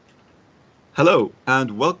Hello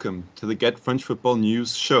and welcome to the Get French Football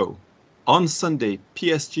News show. On Sunday,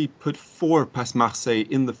 PSG put 4 past Marseille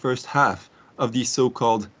in the first half of the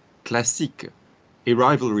so-called Classique, a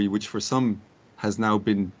rivalry which for some has now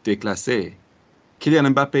been déclassé.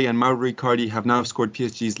 Kylian Mbappe and Mauro Icardi have now scored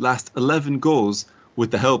PSG's last 11 goals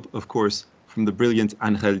with the help, of course, from the brilliant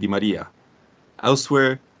Angel Di Maria.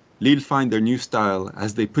 Elsewhere, Lille find their new style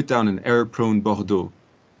as they put down an error-prone Bordeaux.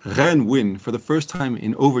 Rennes win for the first time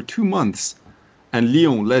in over 2 months, and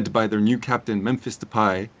Lyon, led by their new captain Memphis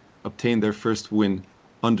Depay, obtained their first win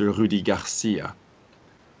under Rudy Garcia.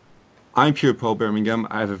 I'm Pierre-Paul Birmingham.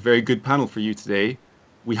 I have a very good panel for you today.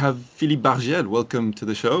 We have Philippe Bargel. Welcome to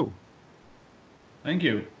the show. Thank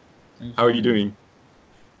you. How are you doing?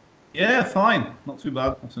 Yeah, fine. Not too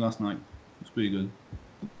bad after last night. It's pretty good.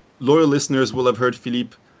 Loyal listeners will have heard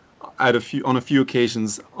Philippe on a few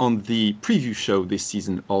occasions on the preview show this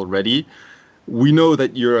season already. We know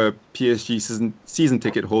that you're a PSG season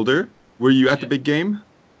ticket holder. Were you at the big game?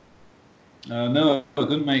 No, I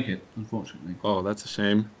couldn't make it, unfortunately. Oh, that's a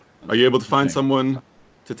shame. Are you able to find someone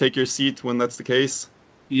to take your seat when that's the case?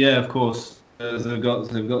 Yeah, of course. They've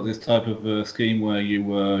got this type of scheme where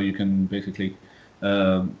you can basically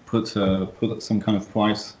put some kind of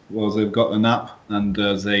price. Well, they've got an app and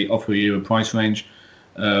they offer you a price range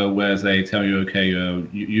where they tell you, okay,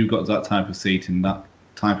 you got that type of seat in that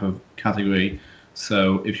type of category.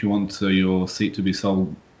 So if you want your seat to be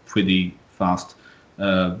sold pretty fast,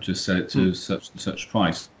 just set it to such and such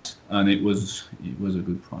price, and it was a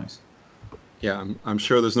good price. Yeah, I'm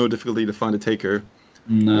sure there's no difficulty to find a taker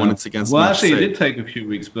when it's against. Well, actually, it did take a few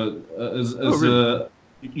weeks, but really?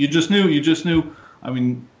 You just knew. I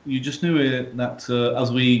mean, you just knew that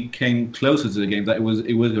as we came closer to the game, that it was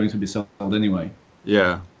going to be sold anyway.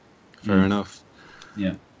 Yeah, fair enough.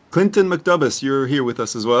 Yeah. Clinton McDubbis, you're here with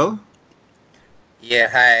us as well. Yeah,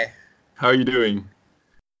 hi. How are you doing?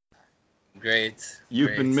 Great.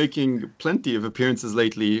 You've been making plenty of appearances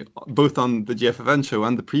lately, both on the GFFN show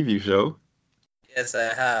and the preview show. Yes,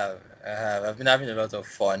 I have. I've been having a lot of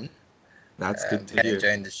fun. That's good to hear.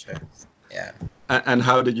 Enjoying the show. Yeah. And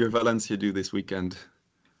how did your Valencia do this weekend?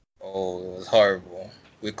 Oh, it was horrible.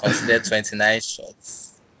 We considered 29 shots.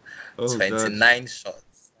 29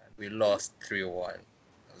 shots. We lost 3-1. It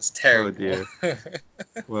was terrible. Oh dear.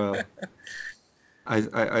 Well,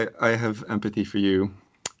 I have empathy for you.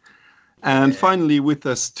 And finally with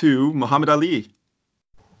us too, Mohamed Ali.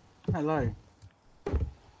 Hello.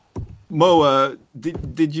 Mo,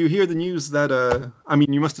 did you hear the news that, I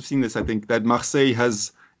mean, you must have seen this, I think, that Marseille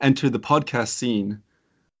has entered the podcast scene?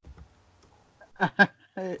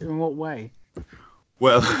 In what way?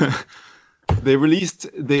 Well, they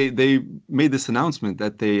made this announcement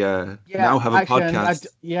that they now have a podcast.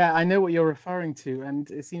 I know what you're referring to,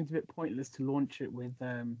 and it seems a bit pointless to launch it with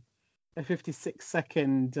a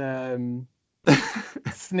 56-second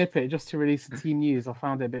snippet just to release the team news. I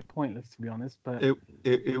found it a bit pointless, to be honest. But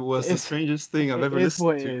it was the strangest thing I've ever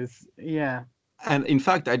listened to. It is. Yeah. And in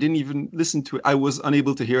fact, I didn't even listen to it. I was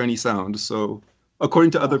unable to hear any sound. So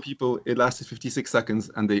according to other people, it lasted 56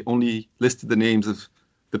 seconds, and they only listed the names of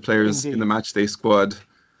the players in the matchday squad,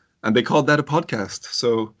 and they called that a podcast.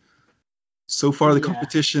 So far, the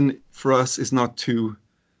competition for us is not too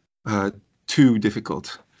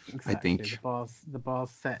difficult. Exactly. I think the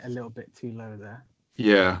bar's set a little bit too low there.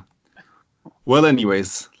 Yeah. Well,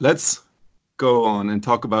 anyways, let's go on and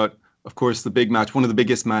talk about, of course, the big match, one of the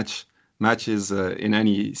biggest matches in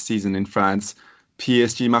any season in France.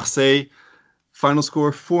 PSG Marseille. Final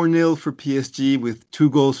score 4-0 for PSG with 2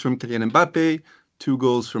 goals from Kylian Mbappe, 2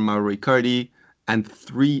 goals from Mauro Icardi, and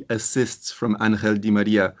 3 assists from Angel Di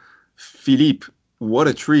Maria. Philippe, what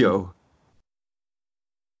a trio!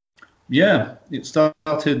 Yeah, it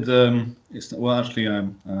started. I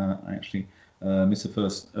actually missed the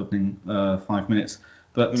first opening 5 minutes,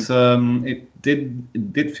 but it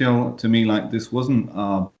did feel to me like this wasn't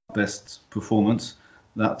our best performance.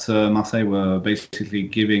 That Marseille were basically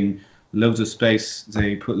giving loads of space.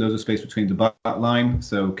 They put loads of space between the back line.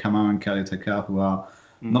 So Camara and Kalitakar, who are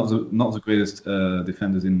not the greatest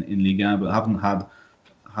defenders in Ligue 1, but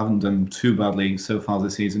haven't done too badly so far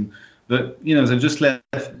this season. But they've just left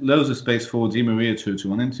loads of space for Di Maria to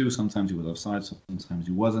run into. Sometimes he was offside, sometimes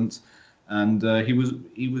he wasn't, and he was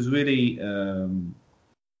really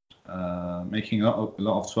making a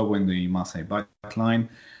lot of trouble in the Marseille back line.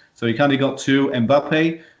 So he kind of got to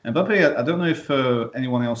Mbappe. Mbappe, I don't know if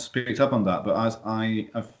anyone else picked up on that, but I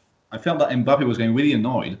felt that Mbappe was getting really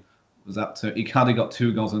annoyed that Icardi got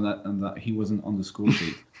 2 goals and that he wasn't on the score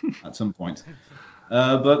sheet at some point.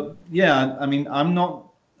 But yeah, I mean, I'm not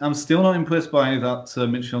I'm still not impressed by that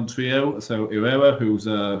midfield trio. So Herrera,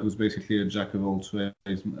 who's basically a jack of all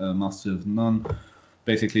trades, master of none,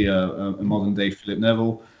 basically a modern day Philip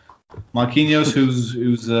Neville. Marquinhos,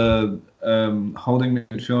 who's holding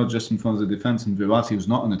midfield just in front of the defense, and Verratti, who's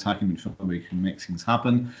not an attacking midfielder, but he can make things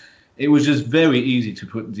happen. It was just very easy to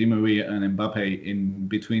put Di Maria and Mbappe in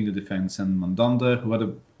between the defense and Mandanda, who had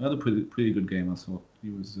a pretty good game. I thought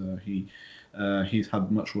he's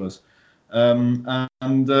had much worse.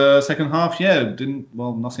 And second half,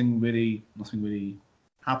 nothing really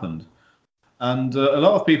happened. And a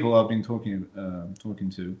lot of people I've been talking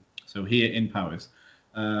to, so here in Paris.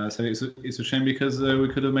 So it's a shame because we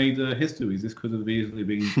could have made histories. This could have easily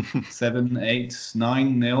been 7, 8,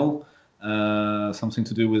 9-0. Something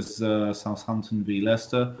to do with Southampton v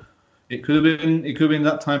Leicester. It could have been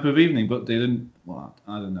that type of evening, but they didn't. Well,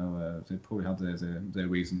 I don't know. They probably had their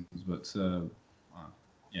reasons, but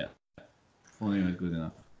yeah, 4-0 is good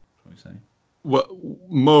enough. Shall we say? Well,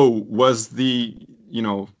 Mo, was the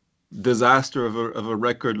disaster of a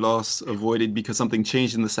record loss avoided because something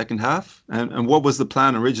changed in the second half? And what was the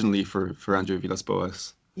plan originally for André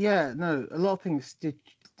Villas-Boas? Yeah, no, a lot of things did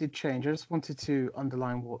change. I just wanted to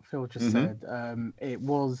underline what Phil just said. There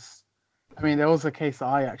was a case that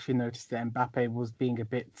I actually noticed that Mbappe was being a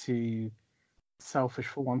bit too selfish,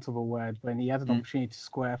 for want of a word, when he had an opportunity to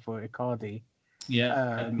square for Icardi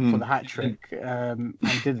for the hat trick and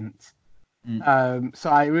didn't. So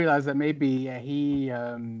I realized that maybe he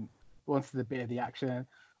wanted a bit of the action. And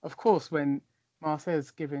of course, when Marseille's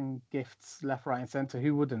giving gifts left, right, and centre,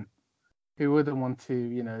 who wouldn't want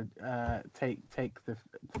to, take the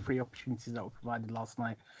free opportunities that were provided last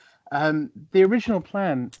night? The original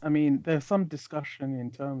plan, there's some discussion in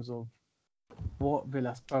terms of what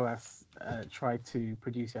Villas-Boas tried to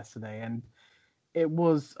produce yesterday, and it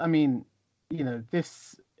was,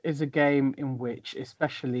 this is a game in which,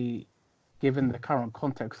 especially given the current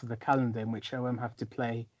context of the calendar in which OM have to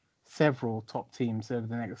play several top teams over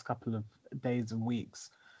the next couple of days and weeks,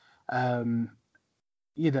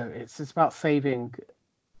 it's about saving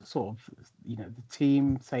the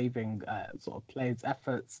team, saving sort of players'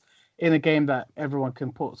 efforts in a game that everyone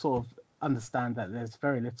can understand that there's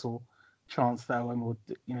very little chance that OM will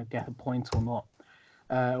get a point or not,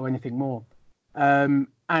 or anything more.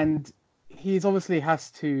 And he's obviously has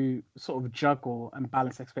to sort of juggle and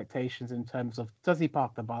balance expectations in terms of, does he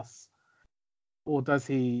park the bus, or does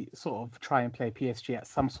he sort of try and play PSG at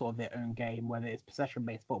some sort of their own game, whether it's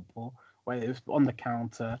possession-based football, whether it's on the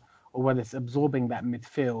counter, or whether it's absorbing that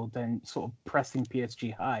midfield and sort of pressing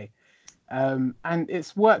PSG high. And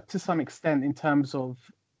it's worked to some extent in terms of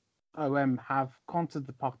OM have countered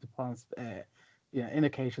the Parc des Princes in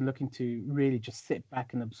occasion, looking to really just sit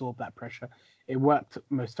back and absorb that pressure. It worked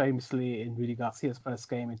most famously in Rudy Garcia's first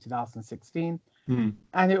game in 2016.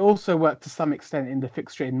 And it also worked to some extent in the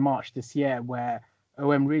fixture in March this year, where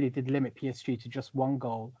OM really did limit PSG to just one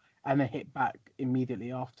goal and then hit back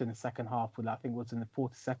immediately after in the second half, with I think it was in the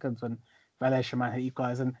 40 seconds when Valère Chaman had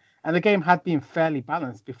equalised. And the game had been fairly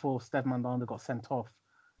balanced before Steve Mandanda got sent off,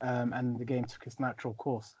 and the game took its natural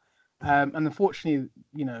course. And unfortunately,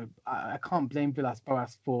 I can't blame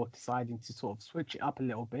Villas-Boas for deciding to sort of switch it up a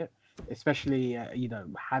little bit, especially,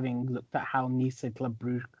 having looked at how Nice and Club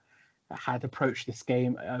Brugge had approached this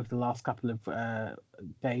game over the last couple of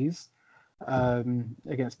days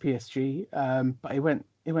against PSG. But it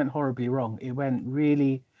went horribly wrong. It went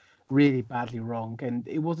really, really badly wrong. And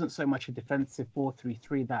it wasn't so much a defensive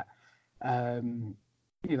 4-3-3 that,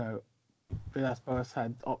 Villas-Boas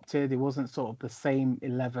had opted. It wasn't sort of the same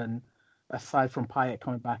 11, aside from Payet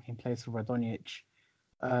coming back in place of Radonjic,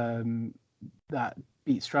 that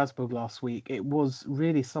beat Strasbourg last week. It was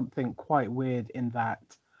really something quite weird in that,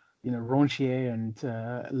 Rongier and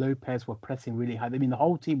Lopez were pressing really high. The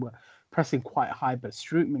whole team were pressing quite high, but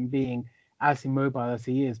Strootman, being as immobile as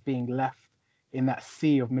he is, being left in that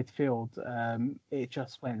sea of midfield, it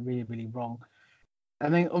just went really, really wrong.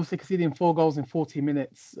 And then obviously conceding 4 goals in 40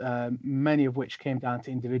 minutes, many of which came down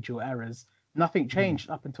to individual errors. Nothing changed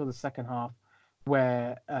up until the second half,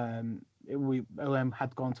 where OM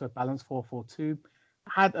had gone to a balanced 4-4-2,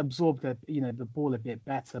 had absorbed the ball a bit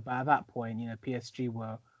better, but at that point, PSG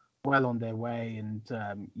were well on their way, and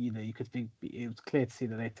you could think it was clear to see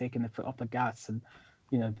that they'd taken the foot off the gas, and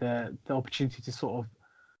the opportunity to sort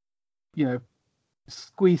of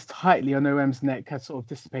squeeze tightly on OM's neck had sort of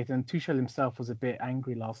dissipated, and Tuchel himself was a bit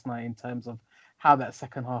angry last night in terms of how that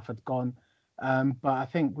second half had gone. But I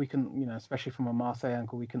think we can, especially from a Marseille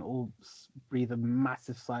angle, we can all breathe a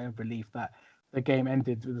massive sigh of relief that the game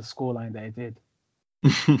ended with the scoreline that it did.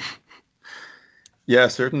 Yeah,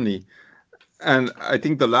 certainly. And I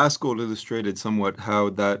think the last goal illustrated somewhat how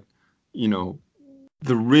that, you know,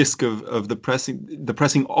 the risk of the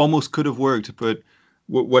pressing almost could have worked, but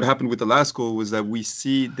what happened with the last goal was that we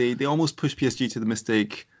see they almost pushed PSG to the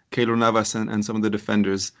mistake, Keylor Navas and some of the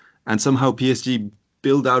defenders, and somehow PSG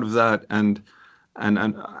build out of that, and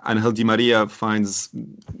Angel Di Maria finds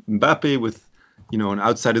Mbappe with, you know, an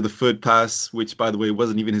outside of the foot pass, which by the way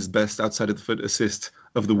wasn't even his best outside of the foot assist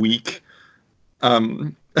of the week.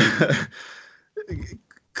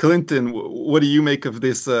 Clinton, what do you make of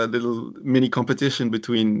this little mini competition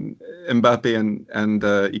between Mbappe and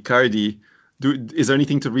Icardi? Is there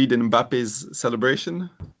anything to read in Mbappe's celebration?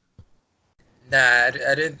 Nah,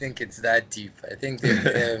 I don't think it's that deep. I think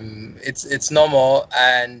that, it's normal,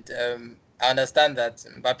 and I understand that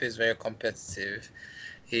Mbappe is very competitive.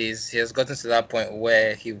 He has gotten to that point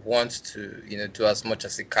where he wants to, you know, do as much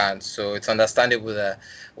as he can. So it's understandable that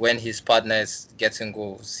when his partner is getting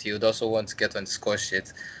goals, he would also want to get on the score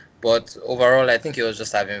sheet. But overall, I think he was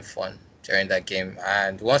just having fun during that game.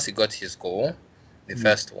 And once he got his goal, the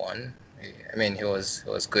first one, I mean, he was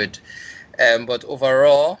good. But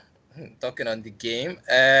overall, talking on the game,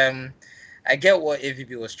 I get what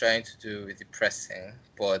AVB was trying to do with the pressing,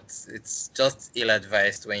 but it's just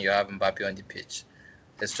ill-advised when you have Mbappe on the pitch.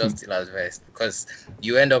 It's just ill-advised because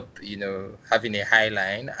you end up, you know, having a high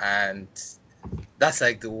line, and that's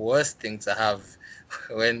like the worst thing to have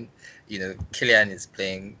when, you know, Kylian is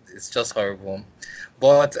playing. It's just horrible.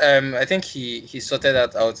 But I think he sorted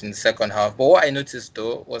that out in the second half. But what I noticed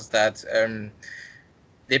though was that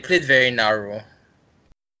they played very narrow.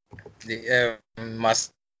 The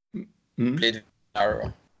played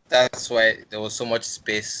narrow. That's why there was so much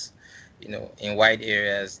space, you know, in wide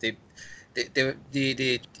areas. They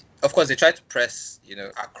of course they tried to press, you know,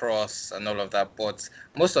 across and all of that, but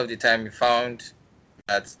most of the time you found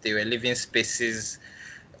that they were leaving spaces,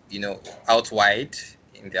 you know, out wide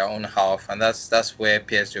in their own half, and that's where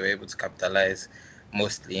PSG were able to capitalize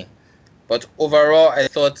mostly. But overall, I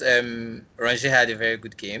thought Rongier had a very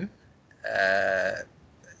good game.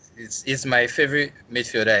 It's my favorite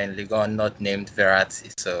midfielder in Ligue 1, not named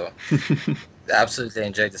Verratti, so I absolutely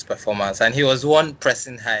enjoyed this performance. And he was one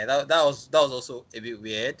pressing high. That was also a bit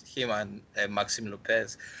weird. Him and Maxime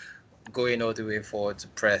Lopez going all the way forward to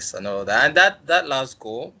press and all that. And that last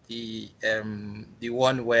goal, the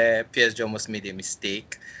one where PSG almost made a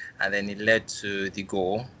mistake, and then it led to the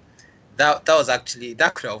goal. That was actually,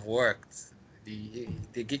 that could have worked.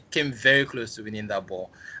 They came very close to winning that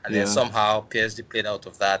ball, and then somehow PSG played out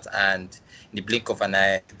of that, and in the blink of an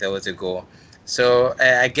eye there was a goal. So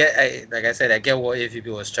like I said, I get what AVB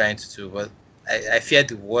was trying to do, but I feared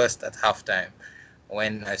the worst at halftime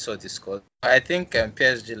when I saw the score. I think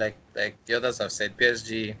PSG, like the others have said,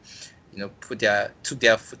 PSG, you know, took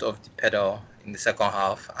their foot off the pedal in the second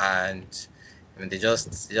half, and I mean, they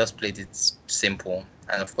just played it simple.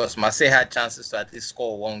 And of course, Marseille had chances to at least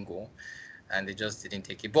score one goal, and they just didn't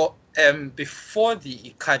take it. But before the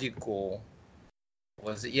Icardi goal,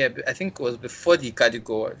 I think it was before the Icardi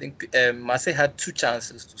goal, I think Marseille had two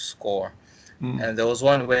chances to score. And there was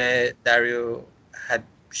one where Dario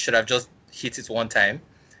should have just hit it one time,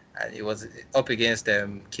 and it was up against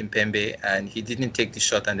Kimpembe, and he didn't take the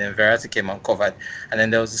shot, and then Verratti came and covered. And then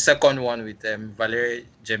there was the second one with Valery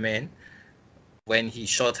Germain, when he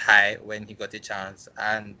shot high when he got a chance.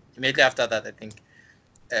 And immediately after that, I think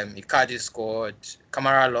Icardi scored,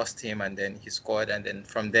 Kamara lost him, and then he scored, and then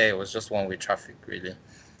from there it was just one-way traffic, really.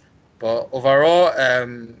 But overall,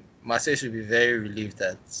 Marseille should be very relieved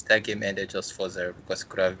that that game ended just 4-0, because it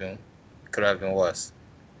could have been worse.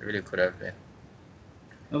 It really could have been.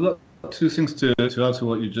 I've got two things to add to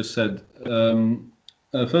what you just said.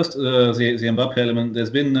 First, the Mbappe element. There's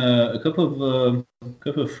been a couple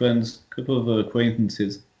of friends, couple of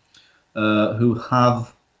acquaintances who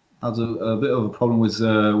have had a bit of a problem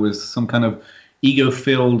with some kind of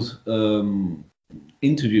ego-filled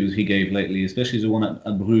interviews he gave lately, especially the one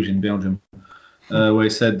at Bruges in Belgium, where he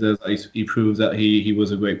said that he proved that he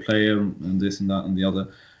was a great player and this and that and the other,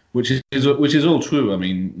 which is all true. I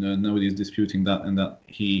mean, nobody's disputing that, and that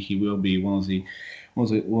he will be one of the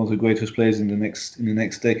greatest players in the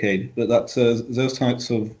next decade. But that those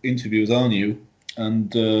types of interviews are new,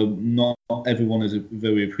 and not everyone is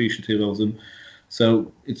very appreciative of them.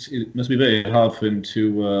 So it must be very hard for him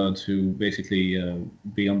to basically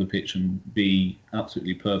be on the pitch and be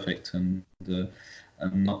absolutely perfect and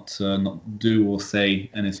not do or say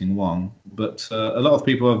anything wrong. But a lot of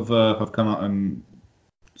people have come out and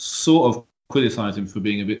sort of criticized him for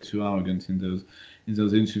being a bit too arrogant in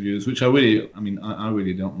those interviews, which I really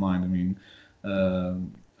don't mind. I mean,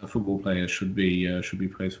 a football player should be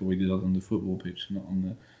praised for what he does on the football pitch, not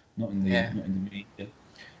not in the media.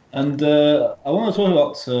 And I want to talk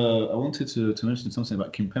about. I wanted to mention something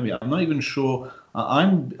about Kimpembe. I'm not even sure.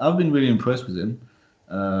 I've been really impressed with him,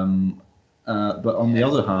 but on the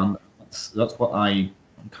other hand, that's what I'm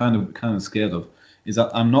kind of scared of. Is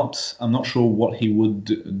that I'm not sure what he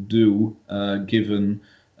would do given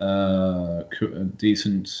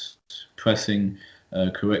decent pressing,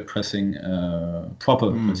 correct pressing,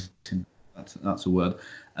 proper pressing. That's a word.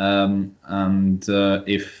 And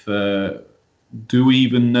if do we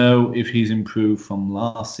even know if he's improved from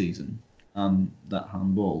last season and that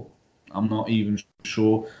handball? I'm not even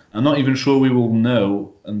sure. I'm not even sure we will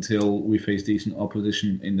know until we face decent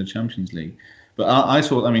opposition in the Champions League. But I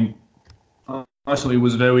thought he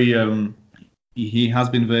was very. He has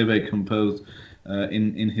been very, very composed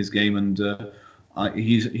in his game, and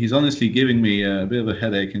he's honestly giving me a bit of a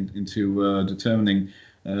headache into determining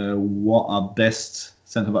what our best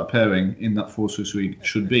centre-back pairing in that 4-3-3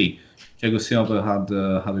 should be. Thiago Silva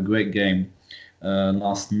had a great game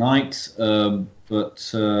last night, but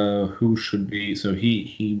who should be? So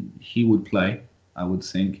he would play, I would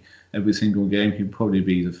think, every single game. He'd probably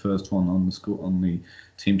be the first one on the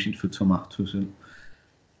team sheet for Thomas Tuchel.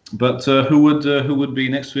 But who would be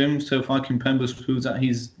next to him? So far, Kimpembe proves that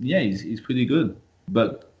he's pretty good.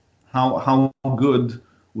 But how good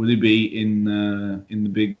would he be in the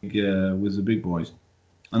big with the big boys?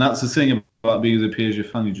 And that's the thing about being a PSG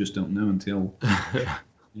fan, you just don't know until it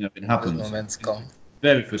happens. Those moments come.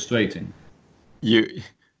 Very frustrating. You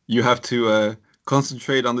have to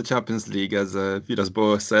concentrate on the Champions League, as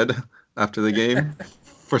Villas-Boas said after the game,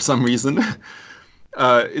 for some reason.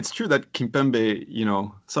 It's true that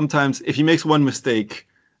Kimpembe, sometimes if he makes one mistake,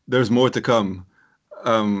 there's more to come.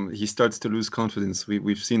 He starts to lose confidence.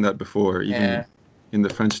 We've seen that before, even in the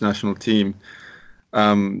French national team.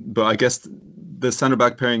 But I guess the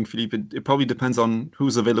centre-back pairing, Philippe, it probably depends on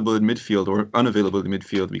who's available in midfield or unavailable in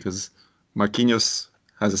midfield, because Marquinhos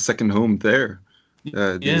has a second home there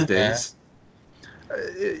these days.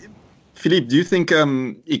 Philippe, do you think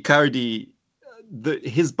Icardi,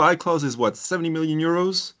 his buy clause is what, 70 million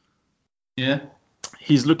euros? Yeah.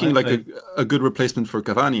 He's looking like a good replacement for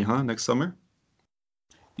Cavani, next summer?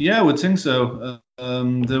 Yeah, I would think so.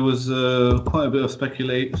 There was quite a bit of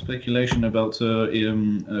speculation about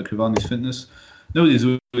Cavani's fitness. Nobody's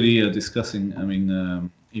really discussing. I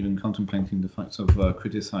mean, even contemplating the fact of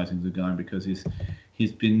criticizing the guy, because he's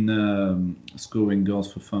been scoring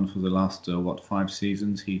goals for fun for the last 5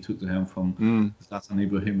 seasons. He took the helm from Zlatan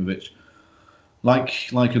Ibrahimovic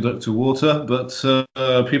like a duck to water. But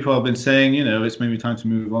people have been saying, it's maybe time to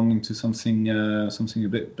move on into something a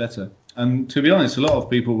bit better. And to be honest, a lot of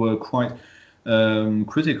people were quite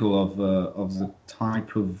critical of the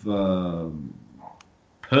type of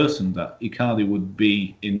person that Icardi would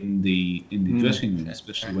be in the dressing room,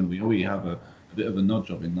 especially when we already have a bit of a nod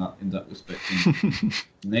job in that respect in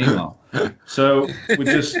Neymar. So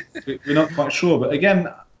we're not quite sure. But again,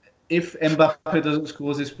 if Mbappe doesn't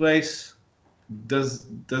score this place, does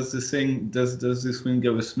this win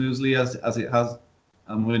go as smoothly as it has?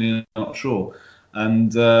 I'm really not sure.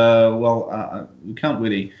 And we can't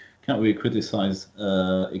really criticize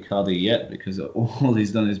Icardi yet, because all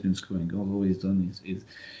he's done has been scoring goals. All he's done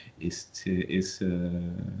is to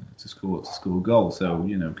score goals. So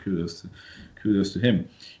kudos to him.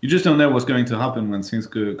 You just don't know what's going to happen when things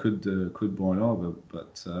could boil over.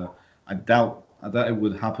 But I doubt it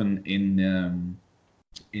would happen in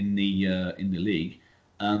the league.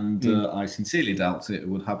 And I sincerely doubt it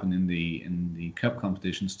would happen in the cup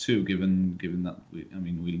competitions too, given that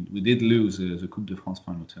we did lose the Coupe de France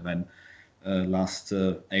final to Rennes last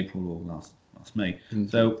April or last May.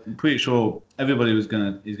 So I'm pretty sure everybody is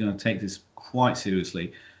gonna take this quite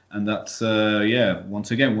seriously, and that's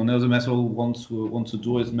once again we'll know the metal once a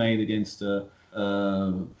draw is made against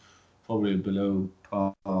probably a below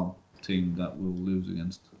par team that we'll lose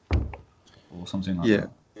against or something like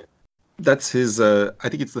that. That's his. I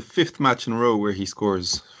think it's the 5th match in a row where he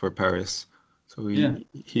scores for Paris. So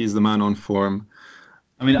he's the man on form.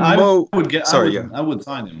 I mean, I would sign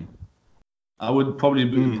him. I would probably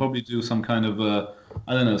do some kind of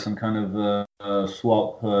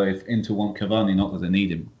swap if Inter want Cavani. Not that they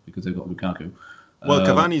need him because they've got Lukaku. Well,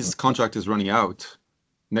 Cavani's contract is running out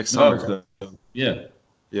next summer. So he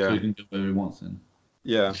can go where he wants then.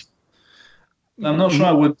 Yeah. I'm not sure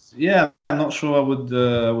I would. Yeah, I'm not sure I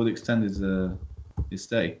would extend his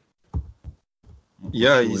stay.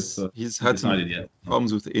 Yeah, he's had some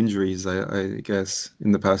problems with injuries, I guess,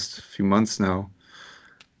 in the past few months now.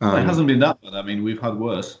 It hasn't been that bad. I mean, we've had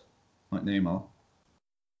worse, like Neymar.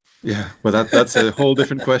 Yeah, but that's a whole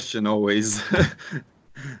different question always.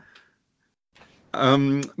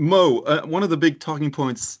 Mo, one of the big talking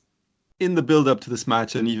points in the build-up to this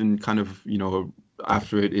match, and even kind of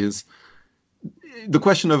after it, is the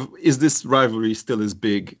question of, is this rivalry still as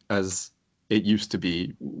big as it used to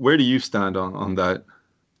be? Where do you stand on that?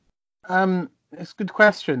 It's a good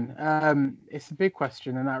question. It's a big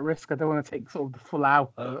question, and at risk, I don't want to take sort of the full hour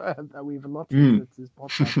that we've allotted to this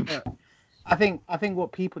podcast. But I think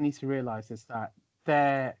what people need to realize is that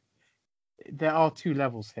there are two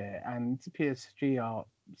levels here, and PSG are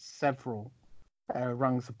several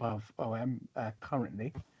rungs above OM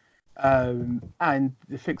currently. And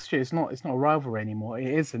the fixture is not a rivalry anymore. It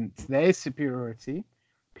isn't. There is superiority.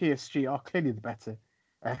 PSG are clearly the better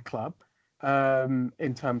club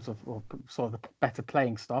in terms of sort of the better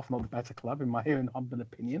playing staff, not the better club, in my own humble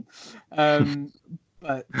opinion.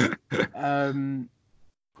 But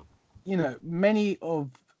many of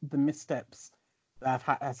the missteps that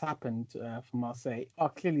has happened for Marseille are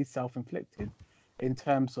clearly self-inflicted in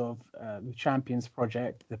terms of the Champions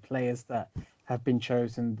project, the players that have been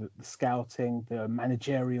chosen, the scouting, the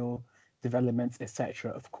managerial developments,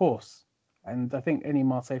 etc. Of course, and I think any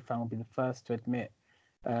Marseille fan will be the first to admit,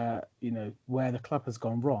 where the club has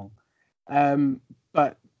gone wrong.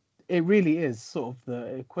 But it really is sort of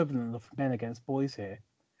the equivalent of men against boys here.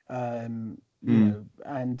 And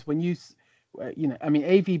when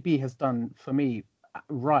AVB has done for me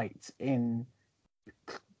right in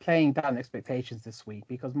playing down expectations this week,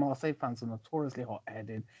 because Marseille fans are notoriously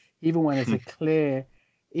hot-headed, even when there's a clear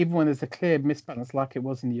misbalance like it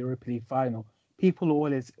was in the Europa League final. People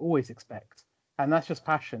always expect, and that's just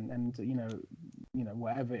passion, and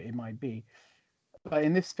whatever it might be. But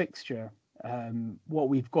in this fixture, what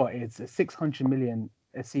we've got is a 600 million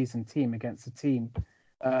a season team against a team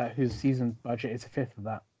whose season budget is a fifth of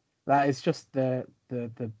that. That is just the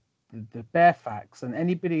bare facts, and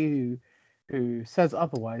anybody who says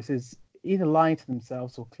otherwise is either lying to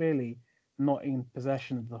themselves or clearly not in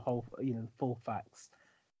possession of the whole, full facts.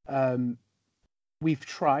 We've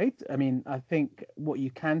tried. I mean, I think what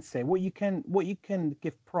you can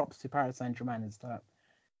give props to Paris Saint-Germain is that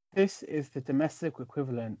this is the domestic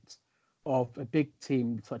equivalent of a big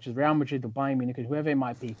team such as Real Madrid or Bayern Munich, or whoever it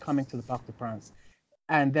might be, coming to the Parc des Princes,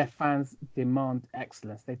 and their fans demand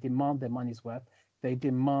excellence. They demand their money's worth. They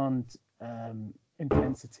demand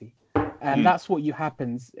intensity. And that's what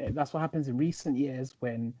happens in recent years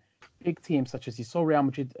when big teams such as you saw Real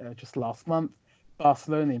Madrid just last month,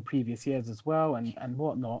 Barcelona in previous years as well, and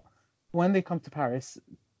whatnot, when they come to Paris,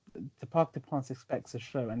 the Parc des Princes expects a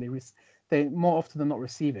show, and they more often than not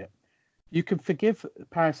receive it. You can forgive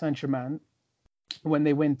Paris Saint-Germain when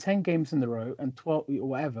they win 10 games in a row and 12 or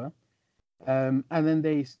whatever, and then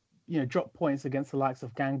they drop points against the likes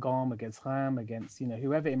of Guingamp, against Reims, against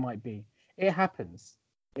whoever it might be. It happens.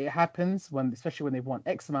 It happens especially when they've won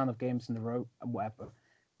X amount of games in a row and whatever.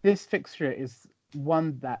 This fixture is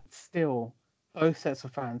one that still both sets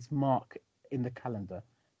of fans mark in the calendar.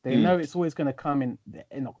 They know it's always going to come in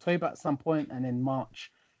October at some point and in March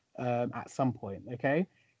at some point. Okay,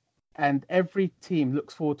 and every team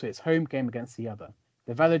looks forward to its home game against the other.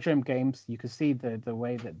 The Velodrome games, you can see the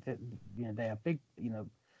way that they are big,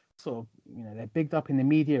 they're bigged up in the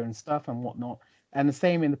media and stuff and whatnot. And the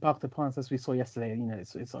same in the Parc des Princes as we saw yesterday.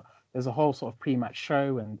 There's a whole sort of pre-match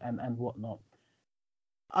show and whatnot.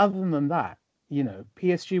 Other than that,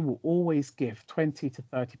 PSG will always give 20 to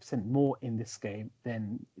 30% more in this game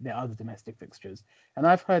than their other domestic fixtures. And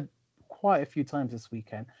I've heard quite a few times this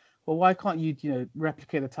weekend, well, why can't you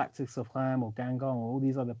replicate the tactics of Reims or Guingamp or all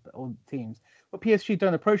these other teams? But PSG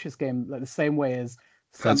don't approach this game like the same way as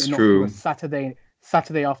Saturday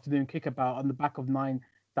afternoon kickabout on the back of 9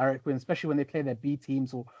 direct wins, especially when they play their B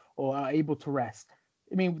teams or are able to rest.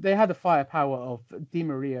 I mean, they had the firepower of Di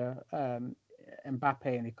Maria, Mbappe,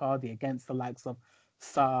 and Icardi against the likes of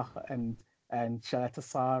Sarr and Charlotte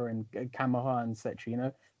Sarr and Camara and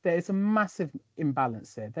etc. There is a massive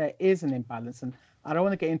imbalance here. There is an imbalance, and I don't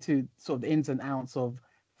want to get into sort of the ins and outs of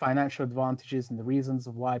financial advantages and the reasons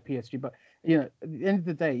of why PSG. But at the end of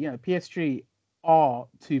the day, PSG are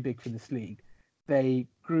too big for this league. They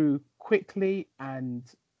grew quickly and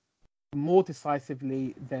more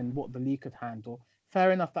decisively than what the league could handle.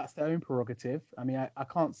 Fair enough, that's their own prerogative. I mean, I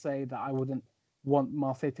can't say that I wouldn't want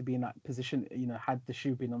Marseille to be in that position, had the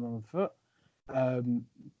shoe been on the foot.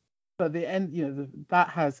 But the end, that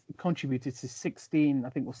has contributed to 16, I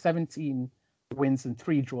think, or 17 wins and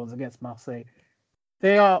 3 draws against Marseille.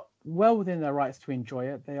 They are well within their rights to enjoy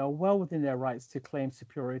it. They are well within their rights to claim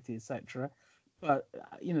superiority, etc. But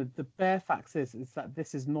the bare facts is that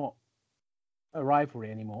this is not a rivalry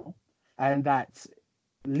anymore, and that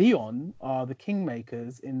Lyon are the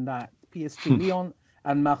kingmakers in that PSG. Lyon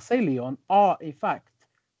And Marseille-Lyon are, in fact,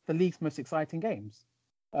 the league's most exciting games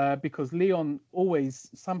because Lyon always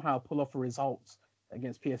somehow pull off a result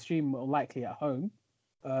against PSG, more likely at home.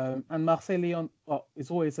 And Marseille-Lyon is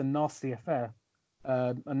always a nasty affair,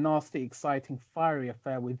 a nasty, exciting, fiery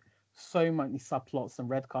affair with so many subplots and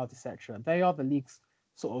red cards, etc. They are the league's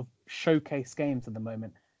sort of showcase games at the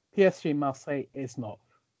moment. PSG Marseille is not.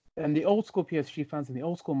 And the old school PSG fans and the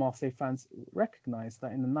old school Marseille fans recognize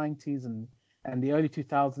that in the 90s and the early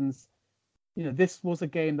 2000s, this was a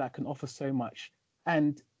game that can offer so much.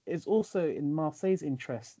 And it's also in Marseille's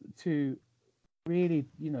interest to really,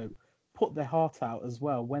 put their heart out as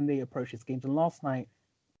well when they approach these games. And last night,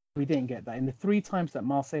 we didn't get that. In the 3 times that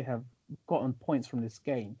Marseille have gotten points from this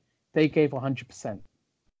game, they gave 100%.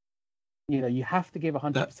 You have to give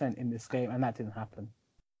 100% in this game, and that didn't happen.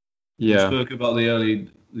 Yeah. We spoke about the early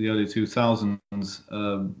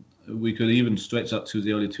 2000s. We could even stretch up to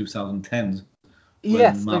the early 2010s.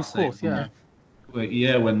 Yes, of course, yeah.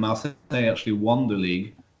 When Marseille actually won the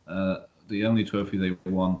league, the only trophy they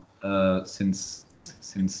won since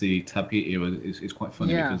the Tapie era is quite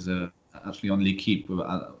funny because actually on L'Équipe,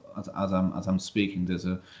 as I'm speaking, there's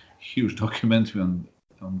a huge documentary on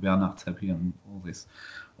Bernard Tapie and all the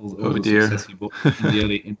success he brought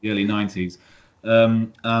in the early 90s.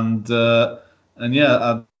 And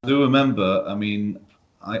I do remember. I mean,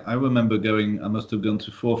 I remember going. I must have gone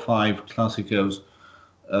to 4 or 5 Clásicos.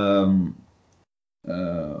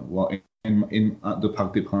 At the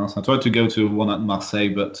Parc des Princes. I tried to go to one at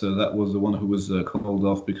Marseille, but that was the one who was called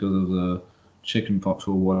off because of the chicken pox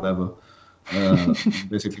or whatever.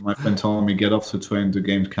 Basically, my friend told me get off the train. The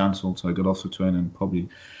game's cancelled, so I got off the train, and it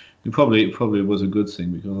probably was a good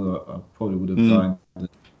thing because I probably would have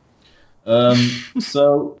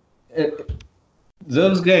died.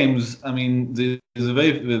 Those games. I mean, the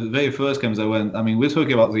very first games I went. I mean, we're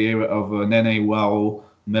talking about the era of Nene Wao,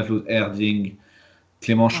 Mevlut Erding,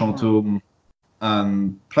 Clément Chantôme,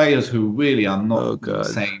 and players who really are not the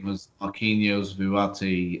same as Marquinhos,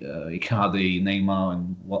 Verratti, Icardi, Neymar,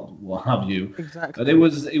 and what have you. Exactly. But it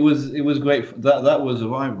was great. That was a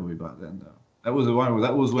rivalry back then, though. That was a rivalry.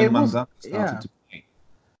 That was when Mandanda started to play.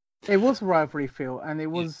 It was a rivalry, Phil, and it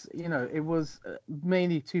was it was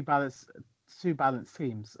mainly two balanced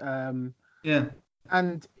teams.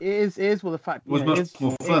 And it is well the fact it was much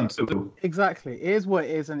more fun too. Exactly, it is what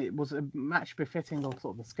it is, and it was a match befitting of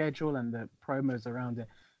sort of the schedule and the promos around it.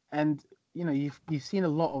 And you've seen a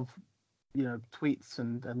lot of tweets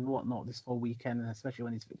and whatnot this whole weekend, and especially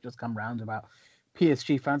when these pictures come round about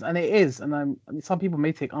PSG fans, and it is. And I mean, some people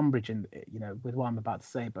may take umbrage in with what I'm about to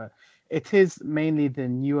say, but it is mainly the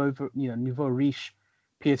nouveau riche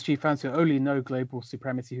PSG fans who only know global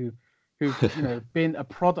supremacy, who've been a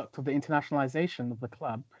product of the internationalization of the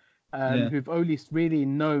club, who've only really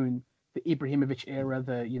known the Ibrahimovic era,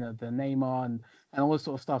 the Neymar and all this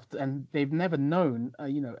sort of stuff, and they've never known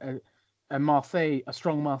a Marseille, a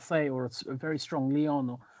strong Marseille, or a very strong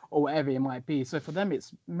Lyon, or whatever it might be. So for them,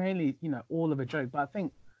 it's mainly all of a joke. But I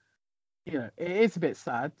think it is a bit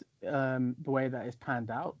sad the way that it's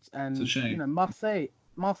panned out, and it's a shame. Marseille.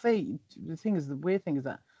 The weird thing is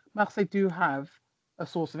that Marseille do have a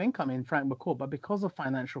source of income in Frank McCourt, but because of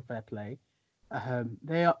financial fair play,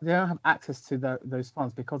 they don't have access to those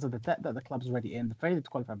funds because of the debt that the club's already in, the failure to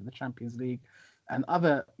qualify for the Champions League, and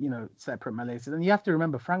other separate malaises. And you have to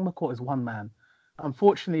remember, Frank McCourt is one man.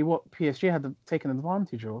 Unfortunately, what PSG had taken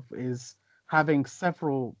advantage of is having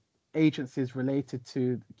several agencies related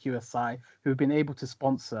to QSI who've been able to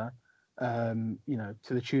sponsor, to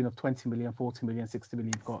the tune of 20 million, 40 million, 60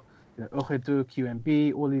 million. You've got Oredo,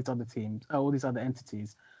 QMB, all these other teams, all these other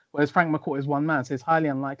entities. Whereas Frank McCourt is one man, so it's highly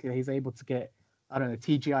unlikely that he's able to get, I don't know,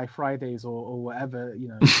 TGI Fridays or whatever,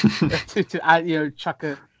 to add, chuck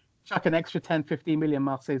an extra 10, 15 million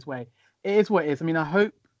Marseille's way. It is what it is. I mean, I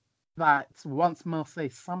hope that once Marseille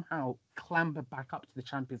somehow clamber back up to the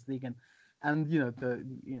Champions League and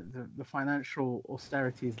the financial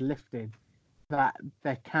austerity is lifted, that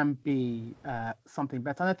there can be something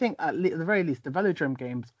better. And I think at the very least, the Velodrome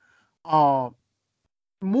games are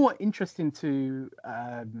more interesting to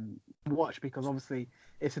watch because obviously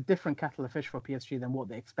it's a different kettle of fish for PSG than what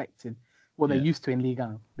they expected, what they're used to in Ligue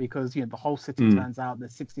 1, because the whole city turns out,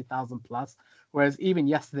 there's 60,000 plus, whereas even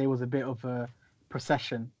yesterday was a bit of a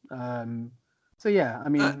procession. So yeah, I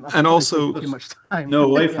mean, and also too much time. No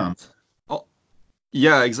away fans.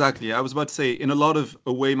 Yeah, exactly. I was about to say, in a lot of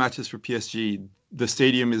away matches for PSG, the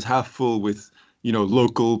stadium is half full with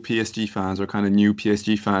local PSG fans or kind of new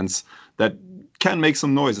PSG fans that can make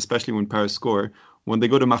some noise, especially when Paris score. When they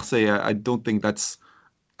go to Marseille, I don't think that's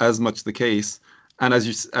as much the case. And as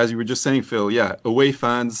you were just saying, Phil, away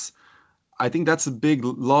fans, I think that's a big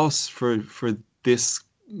loss for this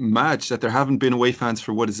match, that there haven't been away fans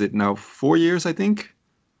for, what is it now, 4 years, I think.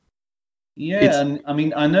 Yeah, and I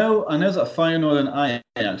mean, I know that Feyenoord and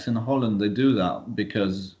Ajax in Holland, they do that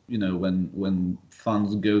because, you know, when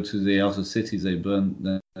fans go to the other cities, they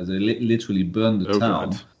literally burn the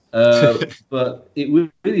town. But it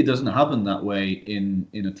really doesn't happen that way in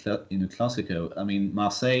a Clasico. I mean,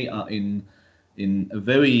 Marseille are in a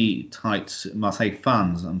very tight, Marseille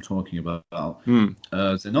fans I'm talking about.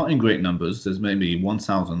 They're not in great numbers. There's maybe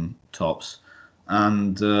 1,000 tops.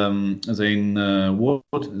 And they're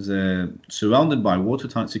surrounded by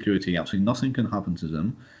watertight security. Absolutely nothing can happen to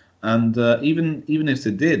them. And even if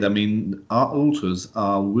they did, I mean, our ultras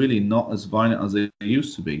are really not as violent as they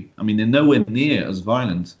used to be. I mean, they're nowhere near as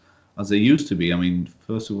violent as they used to be. I mean,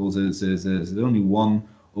 first of all, there's only one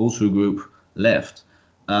ultra group left,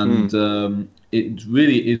 and it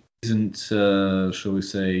really isn't, shall we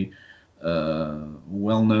say,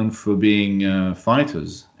 well known for being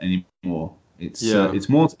fighters anymore. It's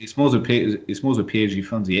more the PSG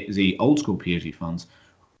fans, the old school PSG fans,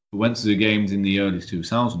 who went to the games in the early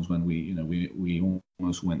 2000s when we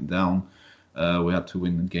almost went down. We had to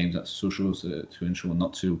win the games at Socials to ensure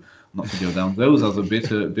not to go down. Those are the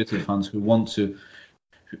bitter fans who want to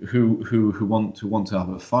have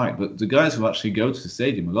a fight. But the guys who actually go to the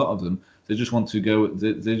stadium, a lot of them, they just want to go.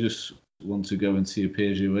 They just want to go and see a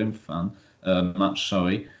PSG fan match.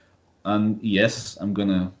 Sorry, and yes, I'm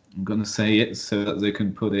gonna say it so that they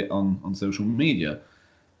can put it on social media.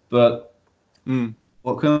 But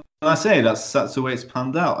what can I say? That's the way it's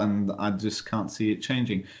panned out, and I just can't see it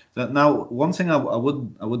changing. Now, one thing I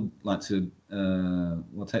would like to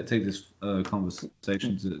take this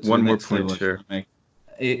conversation to one more point here.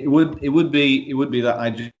 It would be that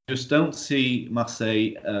I just don't see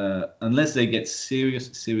Marseille unless they get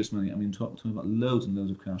serious money. I mean, talking about loads and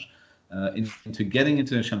loads of cash into getting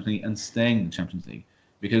into the Champions League and staying in the Champions League.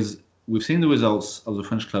 Because we've seen the results of the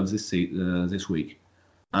French clubs this week,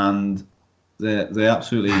 and they're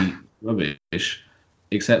absolutely rubbish,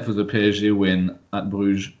 except for the PSG win at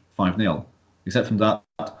Bruges 5-0. Except from that,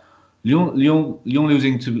 Lyon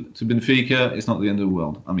losing to Benfica is not the end of the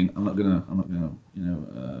world. I mean, I'm not gonna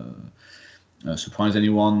surprise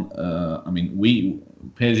anyone. I mean,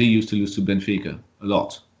 PSG used to lose to Benfica a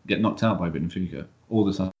lot, get knocked out by Benfica all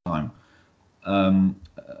the time.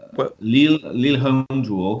 Lille home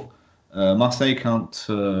draw. Marseille can't.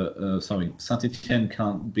 Saint-Etienne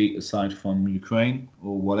can't beat aside from Ukraine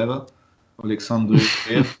or whatever. Alexandria,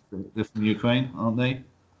 they're from Ukraine, aren't they?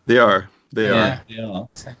 They are. They are.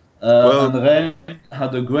 And Rennes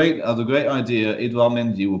had a great idea. Edouard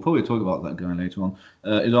Mendy. We'll probably talk about that guy later on.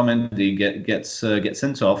 Edouard Mendy gets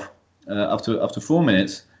sent off after 4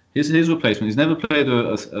 minutes. His replacement. He's never played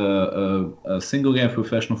a single game of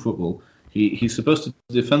professional football. He's supposed to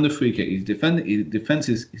defend the free kick. He's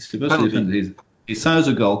supposed to defend it. He signs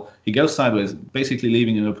a goal. He goes sideways, basically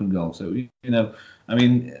leaving an open goal. So I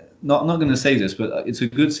mean, not going to say this, but it's a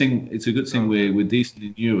good thing. It's a good thing we're decent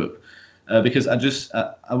in Europe, because I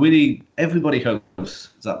really, everybody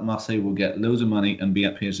hopes that Marseille will get loads of money and be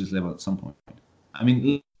at PSG's level at some point. I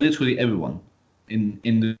mean, literally everyone in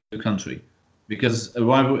the country, because a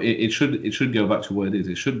rival, it should go back to what it is.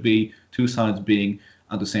 It should be two sides being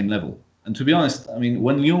at the same level. And to be honest, I mean,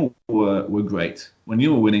 when Lyon were great, when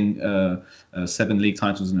you were winning 7 league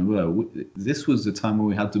titles in a row, this was the time when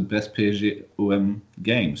we had the best PSG OM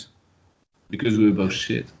games, because we were both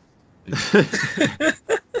shit.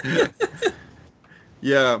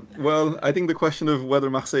 Yeah, well, I think the question of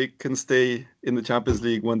whether Marseille can stay in the Champions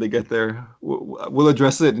League when they get there, we'll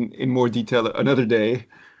address it in more detail another day.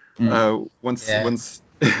 Once.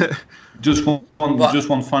 Just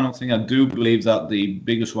one final thing. I do believe that the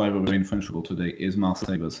biggest rivalry in French football today is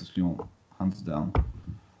Marseille versus Lyon, hands down.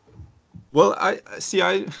 Well,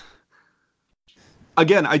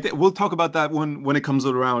 we'll talk about that when it comes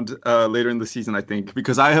around later in the season, I think,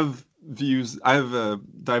 because I have a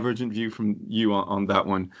divergent view from you on that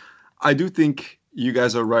one. I do think you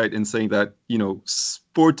guys are right in saying that,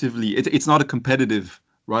 sportively, it's not a competitive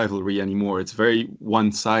rivalry anymore. It's very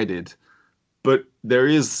one-sided. But there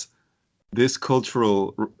is this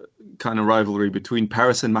cultural kind of rivalry between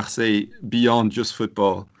Paris and Marseille beyond just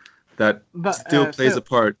football that still plays a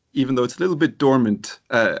part, even though it's a little bit dormant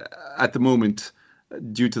at the moment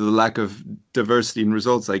due to the lack of diversity in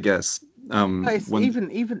results, I guess.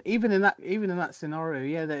 Even in that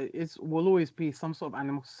scenario, there will always be some sort of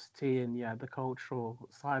animosity in the cultural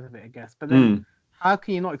side of it, I guess. But then, how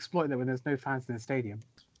can you not exploit that when there's no fans in the stadium?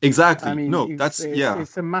 Exactly. I mean, it's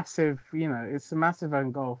a massive,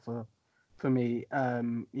 own goal for me.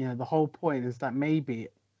 The whole point is that maybe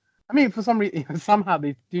I mean, for some reason, somehow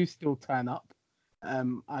they do still turn up.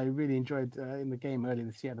 I really enjoyed in the game earlier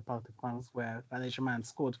this year, the Baltic finals, where Valencia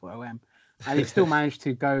scored for OM, and he still managed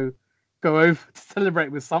to go over to celebrate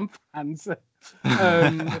with some fans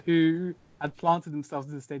who had planted themselves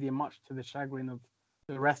in the stadium, much to the chagrin of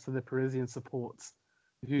the rest of the Parisian supports,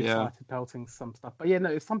 who started pelting some stuff. But yeah,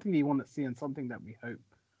 no, it's something you want to see and something that we hope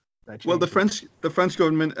that changes. Well, the French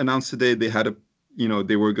government announced today they had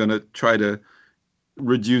they were going to try to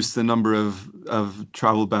reduce the number of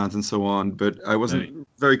travel bans and so on, but I wasn't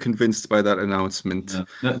very convinced by that announcement.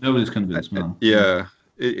 Yeah. Nobody's convinced, man. Yeah,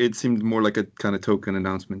 it seemed more like a kind of token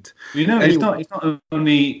announcement. It's not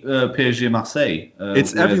only PSG and Marseille.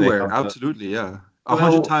 It's everywhere, absolutely, yeah.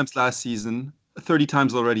 100 times last season, 30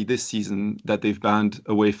 times already this season that they've banned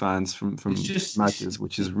away fans from matches,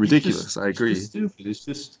 which is ridiculous. I agree. It's stupid. It's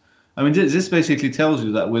just, I mean, this basically tells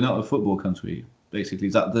you that we're not a football country. Basically,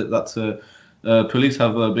 police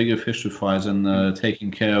have a bigger fish to fry than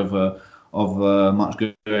taking care of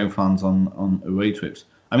match-going fans on away trips.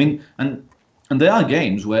 I mean, and there are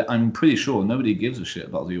games where I'm pretty sure nobody gives a shit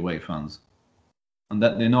about the away fans, and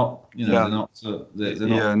that they're not, I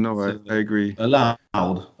agree. Allowed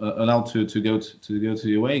to go to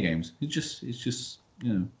the away games. It's just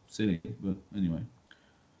silly. But anyway.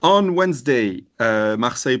 On Wednesday,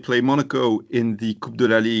 Marseille play Monaco in the Coupe de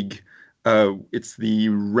la Ligue. It's the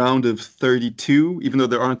round of 32, even though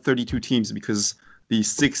there aren't 32 teams, because the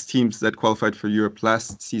 6 teams that qualified for Europe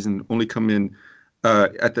last season only come in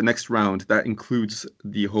at the next round. That includes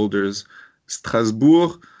the holders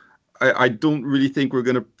Strasbourg. I don't really think we're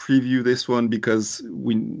going to preview this one because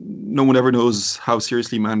no one ever knows how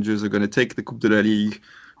seriously managers are going to take the Coupe de la Ligue,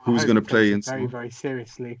 who's going to play. And very, very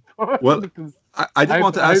seriously. Well, I did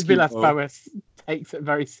want to ask you. Villas-Boas takes it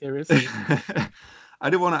very seriously. I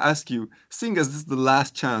did want to ask you, seeing as this is the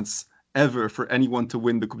last chance ever for anyone to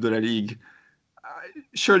win the Coupe de la Ligue,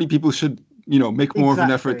 surely people should, make more of an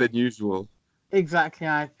effort than usual. Exactly.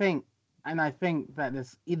 I think that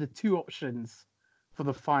there's either 2 options for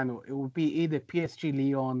the final. It will be either PSG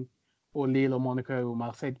Lyon or Lille or Monaco or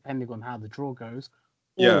Marseille, depending on how the draw goes.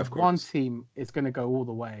 Or of course. One team is going to go all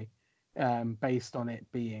the way, based on it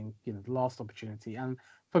being, the last opportunity. And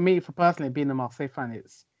for me, personally, being a Marseille fan,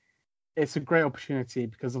 it's a great opportunity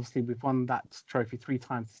because obviously we've won that trophy 3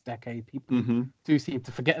 times this decade. People do seem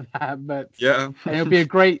to forget that, but and it'll be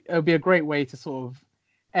a great way to sort of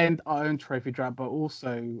end our own trophy drought, but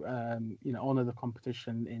also honor the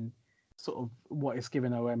competition in sort of what is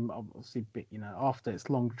given OM obviously, after its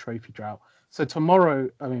long trophy drought. So tomorrow,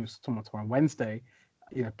 Wednesday,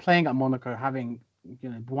 playing at Monaco, having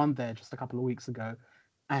won there just a couple of weeks ago,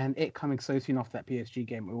 and it coming so soon after that PSG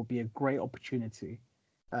game, it will be a great opportunity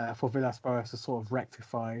for Villas-Boas to sort of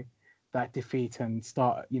rectify that defeat and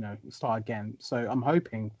start again. So I'm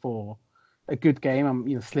hoping for a good game.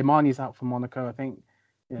 Slimani's out for Monaco, I think.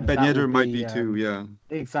 Ben Yedder might be too, yeah.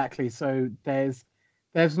 Exactly. So there's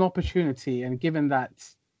an opportunity, and given that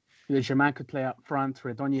Germain could play up front,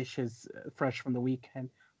 Radonjic is fresh from the weekend,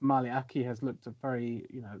 Mali Aki has looked very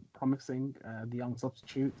promising, the young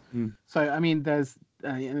substitute. So I mean, there's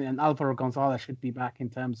and Alvaro Gonzalez should be back in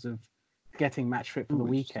terms of getting match fit for the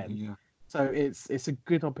weekend. Yeah. So it's a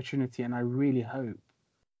good opportunity, and I really hope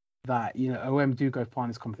that OM do go far in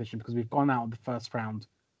this competition, because we've gone out in the first round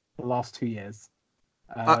the last 2 years.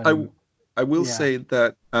 I will say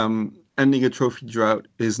that ending a trophy drought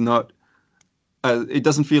is not. It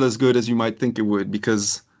doesn't feel as good as you might think it would,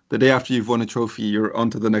 because the day after you've won a trophy, you're on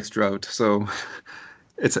to the next drought. So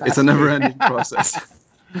it's a never-ending process.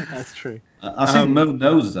 That's true. I think Mo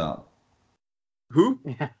knows that. Who?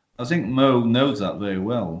 Yeah. I think Mo knows that very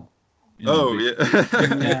well. Yeah.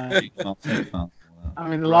 I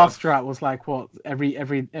mean, the last drought was like what, every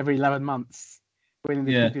 11 months winning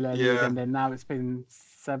the Coupe de la Ligue, and then now it's been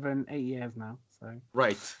 7-8 years now. So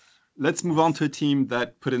right. Let's move on to a team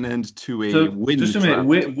that put an end to a win. Just a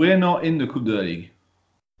minute, we're not in the Coupe de la Ligue.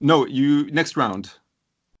 No, next round.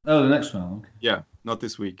 Oh, the next round. Okay. Yeah, not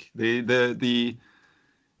this week.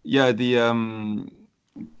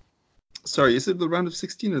 Sorry, is it the round of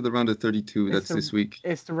 16 or the round of 32? That's this week.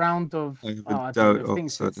 It's the round of. I have a doubt all of a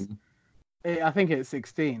sudden. I think it's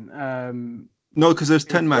 16. No, because there's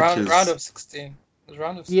 10 matches. Round of 16.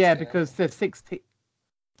 Round of 16. Yeah, because there's 16.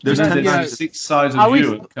 There's 10 matches. 6 sides of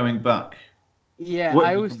Europe coming back. Yeah,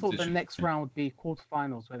 I always thought the next round would be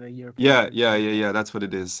quarterfinals, where the European. Yeah. That's what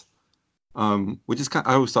it is. Which is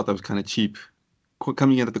I always thought that was kind of cheap.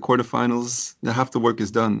 Coming in at the quarterfinals, half the work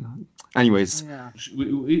is done. Anyways,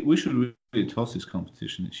 we should really toss this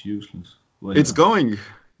competition. It's useless. It's going.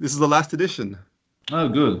 This is the last edition. Oh,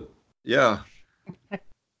 good. Yeah.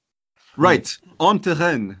 Right. On to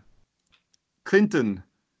Rennes. Clinton,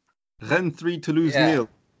 Rennes 3, Toulouse Yeah.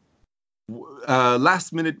 0.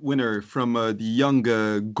 Last minute winner from the young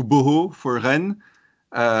Gboho for Rennes,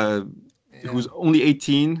 who's only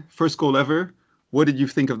 18, first goal ever. What did you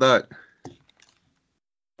think of that?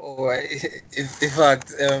 Oh, in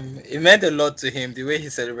fact, it meant a lot to him. The way he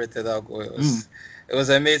celebrated that goal, it was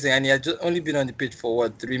amazing. And he had just only been on the pitch for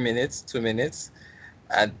what, 2 minutes,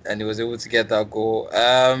 and he was able to get that goal.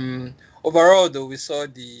 Overall, though, we saw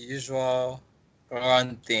the usual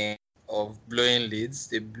run thing of blowing leads.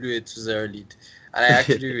 They blew a 2-0 lead, and I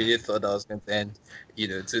actually really thought that was going to end,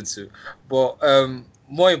 2-2. But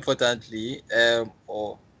more importantly,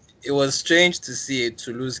 it was strange to see a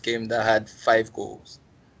Toulouse game that had 5 goals.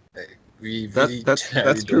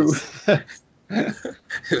 That's true.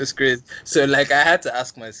 It was crazy. So I had to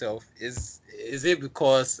ask myself, is it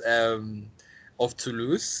because of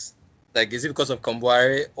Toulouse? Is it because of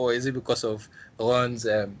Camboire, or is it because of Ron's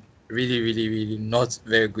really, really, really not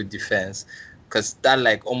very good defense? Because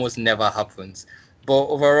that almost never happens. But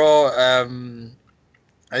overall,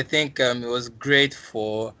 I think it was great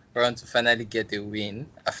for Ron to finally get a win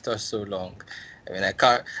after so long. I mean, I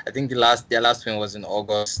think their last win was in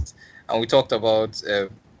August, and we talked about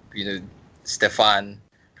Stefan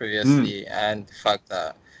previously, and the fact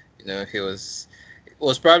that he was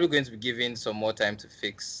probably going to be given some more time to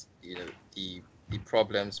fix the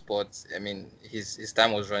problems, but I mean his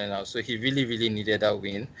time was running out, so he really, really needed that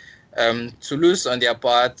win. Toulouse on their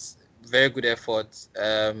part, very good effort.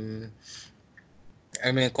 I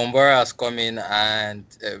mean, Combora has come in and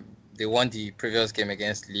they won the previous game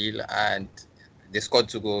against Lille, and they scored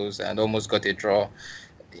 2 goals and almost got a draw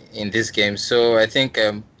in this game. So I think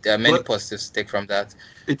there are many positives to take from that.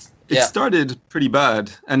 It started pretty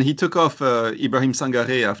bad, and he took off Ibrahim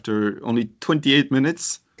Sangare after only 28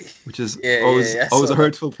 minutes, which is always a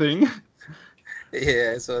hurtful thing.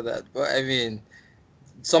 Yeah, I saw that. But I mean,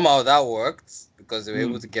 somehow that worked because they were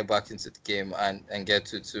able to get back into the game and get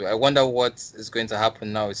 2-2. I wonder what is going to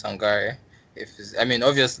happen now with Sangare.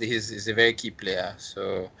 Obviously he's a very key player,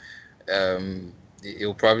 so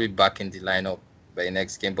he'll probably be back in the lineup by the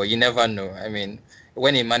next game. But you never know. I mean,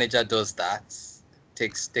 when a manager does that,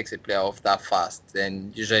 takes a player off that fast,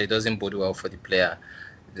 then usually it doesn't bode well for the player.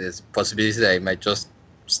 There's a possibility that he might just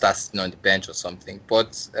start sitting on the bench or something.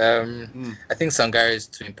 But I think Sangare is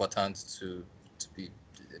too important to be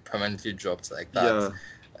permanently dropped like that.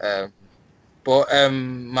 Yeah. But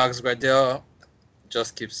Max Gradel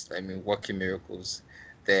just keeps, working miracles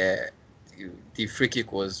there. The free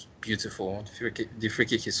kick was beautiful. The free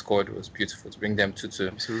kick he scored was beautiful to bring them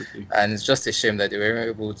 2-2. Absolutely. And it's just a shame that they weren't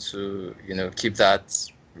able to, keep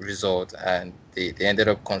that result, and they ended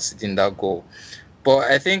up conceding that goal. But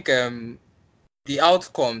I think the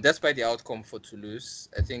outcome, despite the outcome for Toulouse,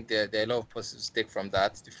 I think there are a lot of positives to take from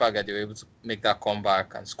that. The fact that they were able to make that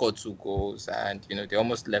comeback and score 2 goals, and they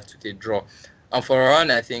almost left with a draw. And for Ron,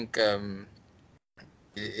 I think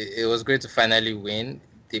it was great to finally win.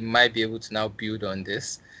 They might be able to now build on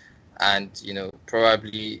this, and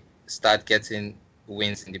probably start getting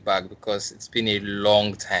wins in the bag, because it's been a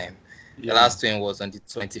long time. Yeah. The last win was on the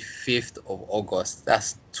 25th of August.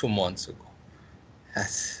 That's 2 months ago.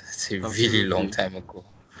 That's a really long time ago.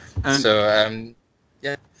 And so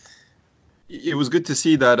yeah, it was good to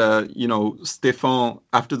see that Stefan,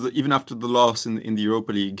 even after the loss in the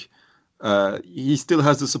Europa League, he still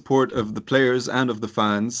has the support of the players and of the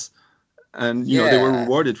fans, and they were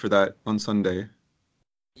rewarded for that on Sunday.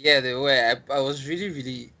 Yeah, they were. I was really,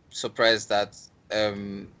 really surprised that there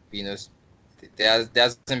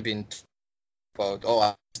hasn't been about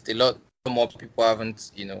a lot more people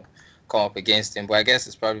haven't come up against him, but I guess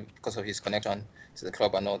it's probably because of his connection to the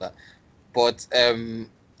club and all that. But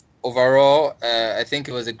overall, I think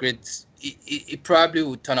it was a great. It probably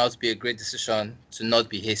would turn out to be a great decision to not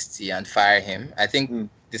be hasty and fire him. I think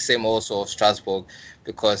the same also of Strasbourg,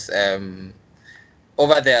 because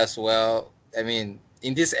over there as well. I mean,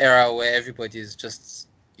 in this era where everybody is just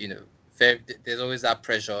there's always that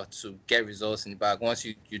pressure to get results in the bag. Once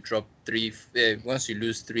you drop once you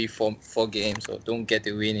lose 3-4 games, or don't get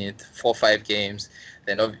a win in 4-5 games,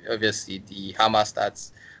 then obviously the hammer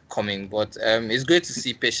starts coming. But it's great to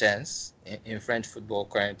see patience in French football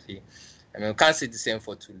currently. I mean, we can't say the same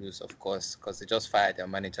for Toulouse, of course, because they just fired their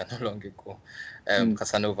manager not long ago,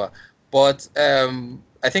 Casanova. But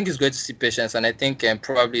I think it's great to see patience, and I think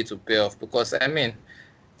probably it will pay off, because I mean,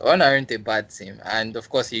 Ron aren't a bad team, and of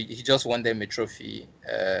course he just won them a trophy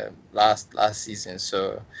last season,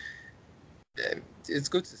 so it's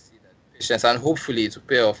good to see that patience, and hopefully it will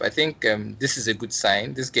pay off. I think this is a good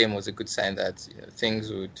sign. This game was a good sign that things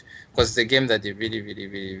would, because it's a game that they really, really,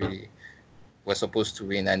 really, really were supposed to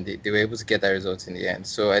win, and they were able to get that result in the end.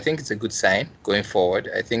 So I think it's a good sign going forward.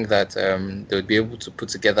 I think that they'll be able to put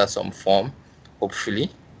together some form,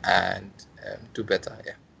 hopefully, and do better.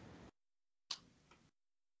 Yeah.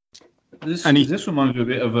 This reminds me a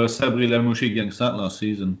bit of Sabri Lamouchi against that last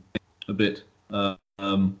season, a bit.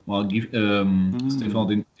 While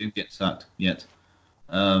Stefan didn't get sacked yet.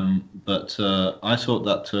 But I thought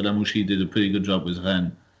that Lamouchi did a pretty good job with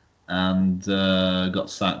Rennes and got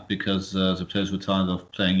sacked because the players were tired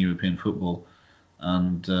of playing European football,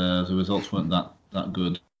 and the results weren't that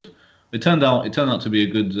good. It turned out to be a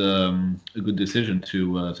good decision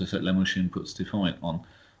to set Lamouchi and put Stefan on,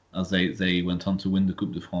 as they went on to win the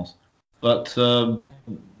Coupe de France. But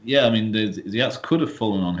yeah, I mean, the axe could have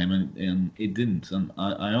fallen on him, and it didn't. And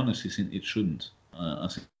I honestly think it shouldn't. I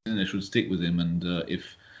think they should stick with him. And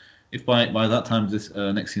if by that time this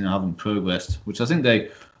next season haven't progressed, which I think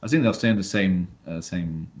they'll stay in the same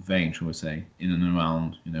vein, shall we say, in and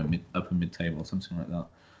around upper mid table, something like that,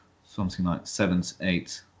 something like 7th,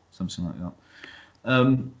 8th, something like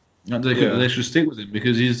that. They should stick with him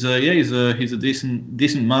because he's a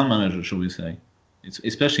decent man manager, shall we say. It's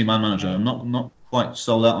especially man manager. I'm not quite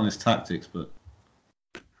sold out on his tactics, but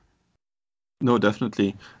no,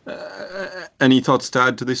 definitely. Any thoughts to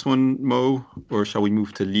add to this one, Mo, or shall we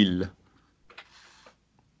move to Lille?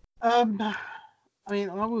 I mean,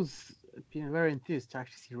 I was very enthused to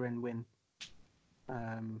actually see Rennes win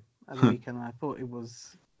at the weekend. I thought it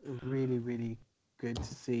was really, really good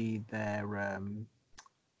to see their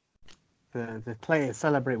the players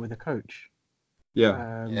celebrate with the coach.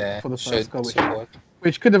 For the first goal,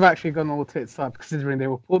 which could have actually gone all tits up considering they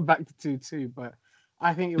were pulled back to 2-2. But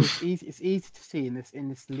I think it was easy. It's easy to see in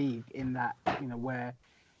this league in that where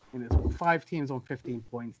there's 5 teams on 15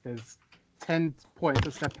 points. There's 10 points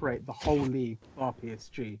to separate the whole league bar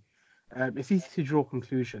PSG. It's easy to draw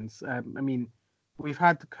conclusions. I mean, we've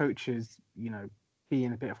had the coaches be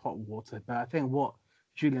in a bit of hot water, but I think what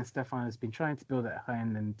Julien Stéphan has been trying to build at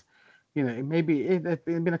home and there's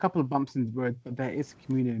been a couple of bumps in the road, but there is a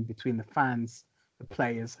community between the fans, the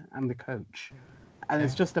players, and the coach. And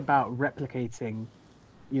it's just about replicating,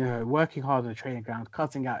 working hard on the training ground,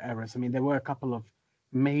 cutting out errors. I mean, there were a couple of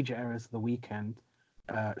major errors of the weekend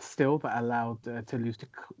still that allowed Toulouse to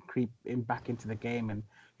creep back into the game. And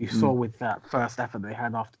you saw with that first effort they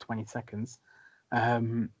had after 20 seconds.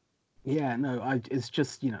 It's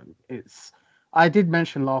just, I did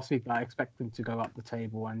mention last week that I expect them to go up the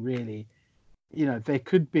table and really, they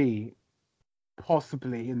could be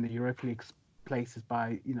possibly in the Europa League places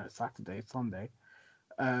by, Saturday, Sunday.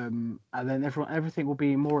 And then everything will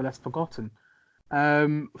be more or less forgotten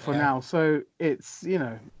for now. So it's,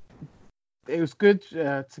 it was good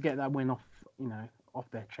to get that win off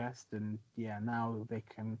their chest. And now they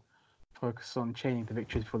can focus on chaining the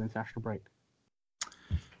victories for the international break.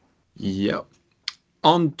 Yeah.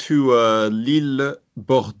 On to Lille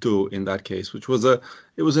Bordeaux in that case, which was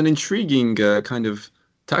an intriguing kind of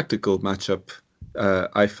tactical matchup.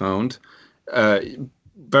 I found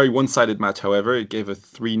very one-sided match. However, it gave a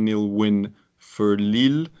 3-0 win for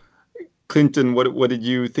Lille. Clinton, what did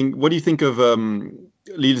you think? What do you think of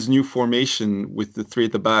Lille's new formation with the 3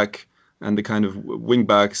 at the back and the kind of wing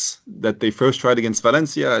backs that they first tried against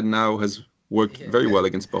Valencia and now has worked very well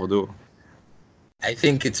against Bordeaux? I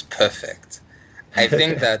think it's perfect. I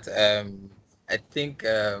think that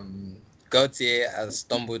Gauthier has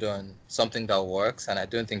stumbled on something that works, and I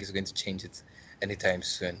don't think he's going to change it anytime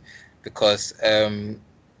soon, because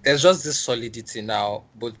there's just this solidity now,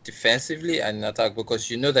 both defensively and in attack, because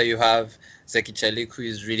that you have Zeki Celik, who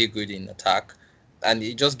is really good in attack, and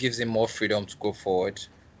it just gives him more freedom to go forward,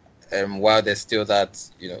 while there's still that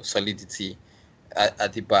solidity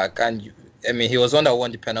at the back. And he was one that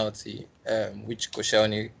won the penalty, which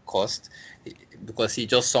Koscielny cost, because he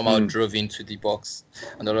just somehow drove into the box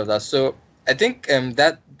and all of that. So I think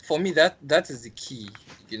that for me that is the key.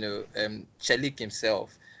 Celik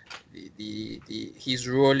himself, his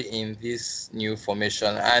role in this new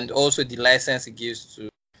formation, and also the license he gives to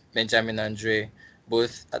Benjamin Andre,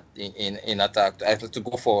 both in attack to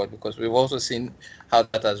go forward, because we've also seen how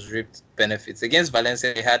that has reaped benefits. Against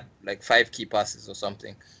Valencia, he had like 5 key passes or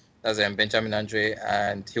something. That's Benjamin Andre,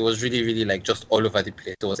 and he was really, really just all over the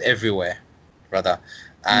place. It was everywhere, rather.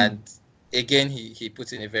 And again, he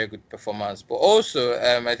put in a very good performance. But also,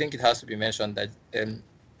 I think it has to be mentioned that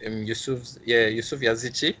Youssouf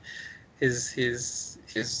Yazici,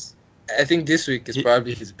 I think this week is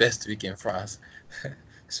probably his best week in France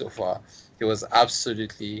so far. He was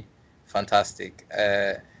absolutely fantastic.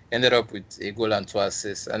 Ended up with a goal and 2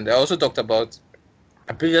 assists. And I also talked about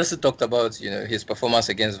I previously talked about his performance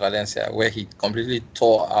against Valencia, where he completely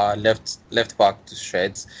tore our left back to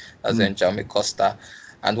shreds, as in Jaume Costa,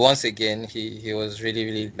 and once again he was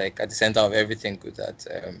really like at the center of everything good that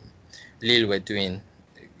Lille were doing,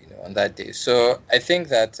 on that day. So I think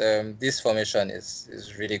that this formation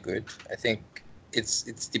is really good. I think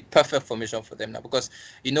it's the perfect formation for them now because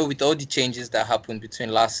with all the changes that happened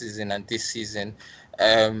between last season and this season,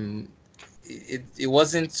 it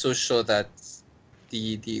wasn't so sure that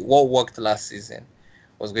the what worked last season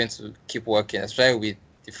was going to keep working, especially with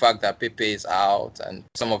the fact that Pepe is out and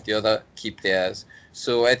some of the other key players.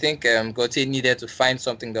 So I think Gautier needed to find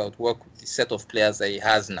something that would work with the set of players that he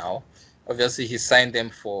has now. Obviously, he signed them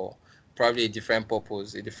for probably a different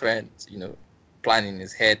purpose, a different plan in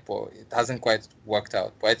his head, but it hasn't quite worked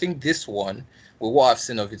out. But I think this one, with what I've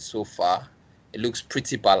seen of it so far, it looks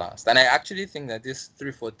pretty balanced. And I actually think that this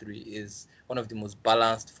 3-4-3 is one of the most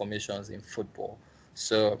balanced formations in football.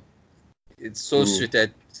 So it's so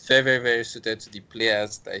suited, very, very, very suited to the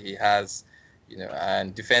players that he has,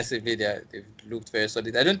 and defensively they've looked very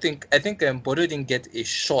solid. I think Bordeaux didn't get a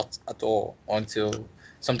shot at all until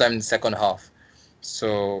sometime in the second half.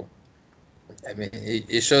 So, I mean,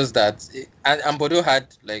 it shows that, and Bordeaux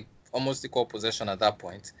had like almost equal possession at that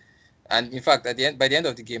point. And in fact, by the end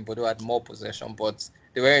of the game, Bordeaux had more possession, but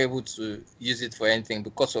they weren't able to use it for anything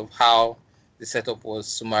because of how the setup was.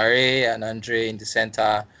 Soumaré and Andre in the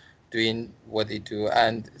center doing what they do,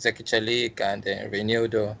 and Zeki Celik and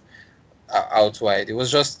Reinildo out wide. It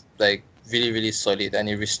was just like really, really solid, and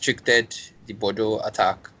it restricted the Bordeaux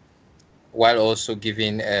attack while also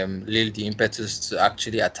giving Lille the impetus to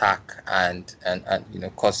actually attack and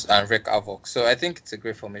cause and wreak havoc. So I think it's a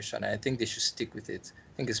great formation, and I think they should stick with it.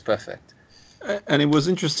 I think it's perfect. And it was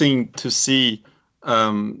interesting to see,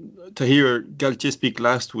 to hear Galtier speak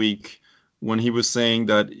last week when he was saying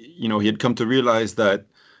that, he had come to realize that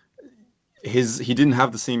he didn't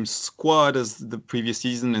have the same squad as the previous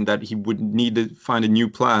season and that he would need to find a new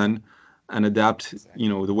plan and adapt,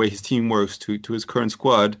 the way his team works to his current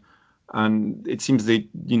squad. And it seems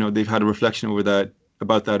they've had a reflection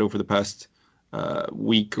about that over the past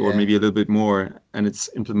week or maybe a little bit more, and it's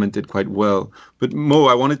implemented quite well. But Mo,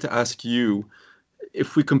 I wanted to ask you,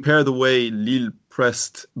 if we compare the way Lille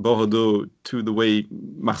pressed Bordeaux to the way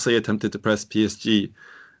Marseille attempted to press PSG,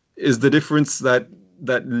 is the difference that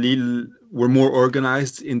Lille were more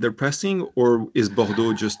organized in their pressing, or is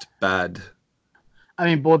Bordeaux just bad? I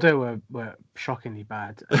mean, Bordeaux were shockingly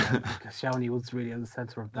bad. Koscielny was really at the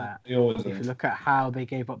center of that. If you look at how they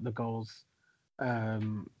gave up the goals,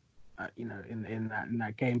 in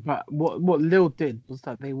that game. But what Lille did was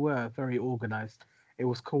that they were very organized. It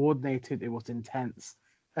was coordinated. It was intense,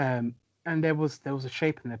 and there was a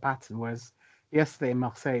shape in their pattern. Whereas yesterday in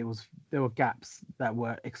Marseille, there were gaps that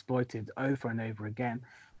were exploited over and over again,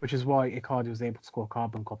 which is why Icardi was able to score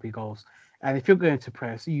carbon copy goals. And if you're going to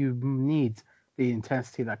press, you need the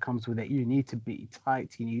intensity that comes with it. You need to be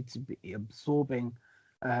tight. You need to be absorbing,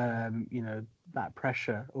 that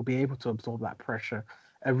pressure, or be able to absorb that pressure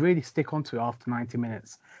and really stick onto it after 90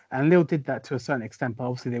 minutes. And Lille did that to a certain extent, but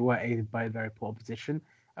obviously they were aided by a very poor opposition.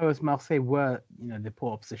 Whereas Marseille were, the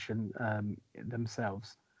poor opposition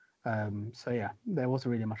themselves. So yeah, there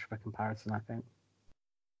wasn't really much of a comparison, I think.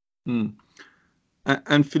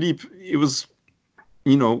 And Philippe, it was,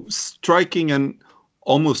 striking and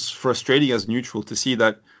almost frustrating as neutral to see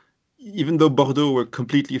that even though Bordeaux were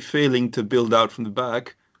completely failing to build out from the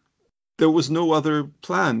back, there was no other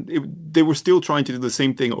plan. They were still trying to do the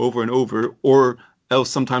same thing over and over, or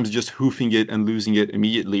else sometimes just hoofing it and losing it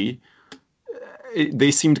immediately.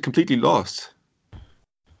 They seemed completely lost.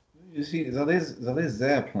 You see, that is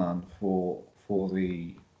their plan for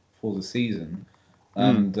the season,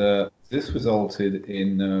 and this resulted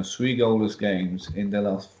in 3 goalless games in their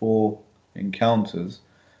last 4 encounters.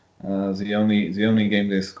 The only game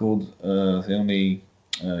they scored, the only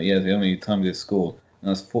time they scored in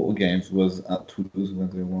those 4 games was at Toulouse, where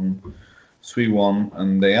they won 3-1,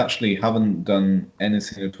 and they actually haven't done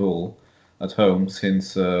anything at all at home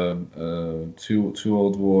since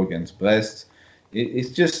 2-2 draw against Brest. It's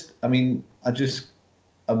just, I mean, I've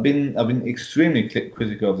been extremely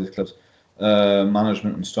critical of this club's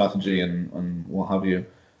management and strategy and what have you.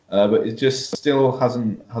 But it just still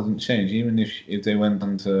hasn't changed, even if they went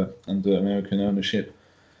under American ownership.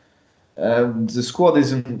 The squad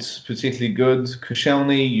isn't particularly good.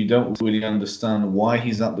 Koscielny, you don't really understand why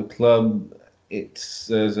he's at the club.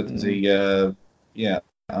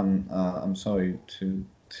 I'm sorry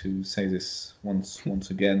to say this once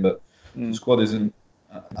again, but the squad isn't.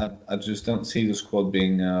 I just don't see the squad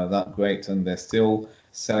being that great, and they're still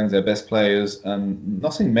selling their best players, and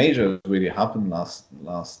nothing major really happened last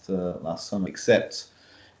summer except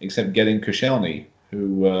getting Koscielny,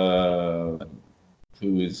 who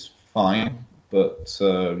is fine, but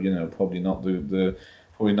probably not the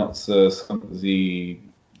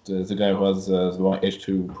guy who has the right age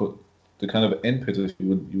to put the kind of input that you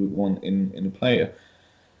would want in a player.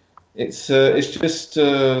 It's just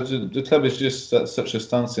the club is just at such a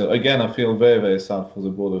standstill. Again, I feel very, very sad for the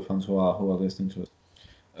Bordeaux fans who are listening to us,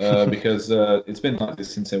 because it's been like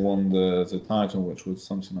this since they won the title, which was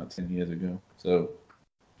something like 10 years ago. So,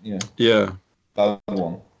 yeah, bad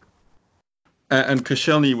one. And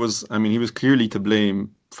Koscielny he was clearly to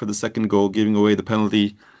blame for the second goal, giving away the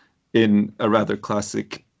penalty in a rather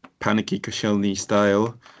classic panicky Koscielny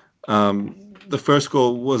style. The first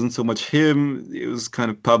goal wasn't so much him; it was kind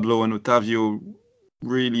of Pablo and Otavio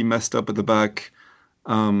really messed up at the back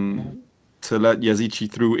to let Yazici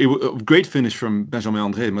through. It was a great finish from Benjamin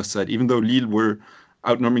André, I must say. Even though Lille were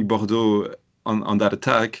outnumbering Bordeaux on that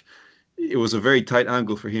attack, it was a very tight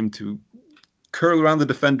angle for him to curl around the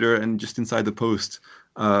defender and just inside the post.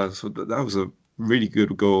 So that was a really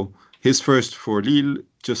good goal. His first for Lille,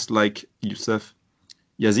 just like Youssef.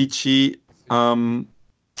 Yazici.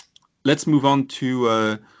 Let's move on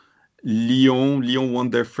to Lyon. Lyon won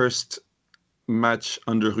their first match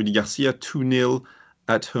under Rudy Garcia, 2-0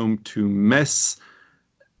 at home to Metz.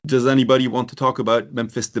 Does anybody want to talk about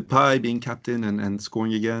Memphis Depay being captain and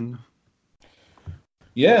scoring again?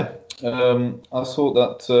 Yeah, I thought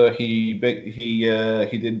that he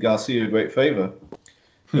did Garcia a great favor.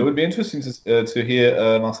 It would be interesting to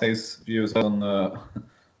hear Marseille's views on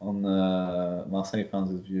Marseille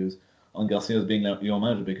fans' views on Garcia being your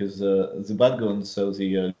manager, because the bad guns, so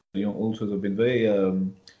the Lyon Ultras, have been very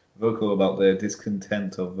vocal about their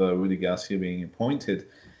discontent of Rudy Garcia being appointed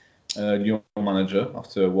Lyon manager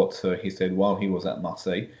after what he said while he was at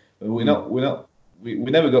Marseille. We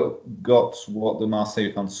never got what the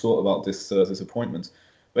Marseille fans thought about this appointment.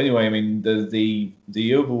 But anyway, I mean,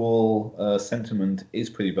 the overall sentiment is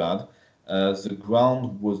pretty bad. The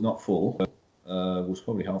ground was not full, was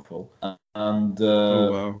probably half full, and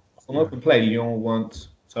from open play, Lyon weren't.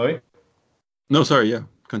 Sorry. No, sorry. Yeah,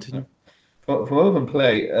 continue. From open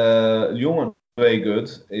play, Lyon weren't very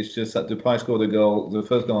good. It's just that Depay scored a goal, the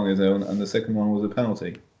first goal on his own, and the second one was a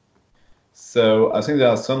penalty. So I think there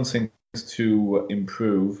are some things to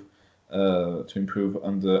improve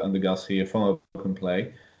under Garcia from open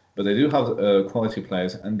play, but they do have quality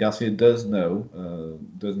players, and Garcia does know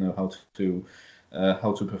how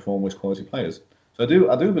to perform with quality players. So I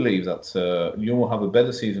do believe that Lyon will have a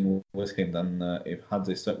better season with him than had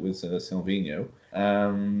they stuck with Silvinho,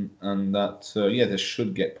 and that they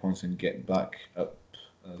should get points and get back up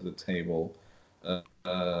the table,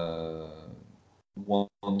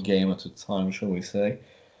 one game at a time, shall we say?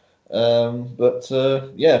 But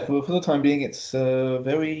for the time being, it's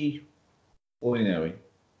very ordinary.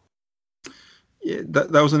 Yeah,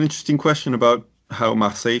 that was an interesting question about how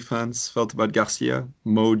Marseille fans felt about Garcia.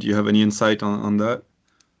 Mo, do you have any insight on that?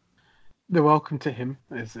 They're welcome to him,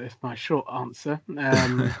 is my short answer.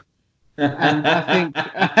 And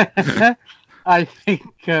I think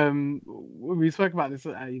we spoke about this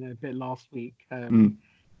a bit last week.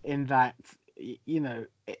 In that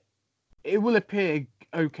it will appear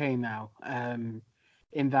okay now.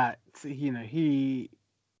 In that he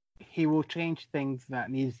will change things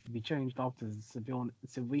that needs to be changed after the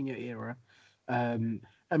Silvinho era.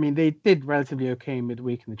 I mean, they did relatively okay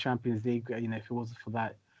midweek in the Champions League. If it wasn't for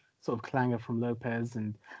that sort of clangor from Lopez,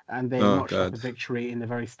 and they notched up a victory in a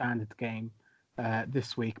very standard game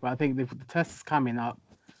this week. But I think the test is coming up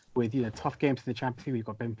with tough games in the Champions League. You've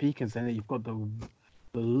got Benfica, and then you've got the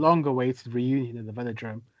long-awaited reunion at the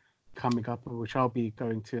Velodrome coming up, which I'll be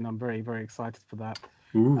going to, and I'm very, very excited for that.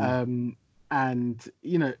 And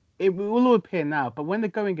it will all appear now, but when the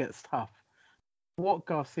going gets tough, what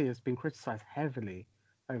Garcia has been criticised heavily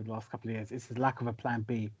over the last couple of years is his lack of a plan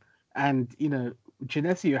B. And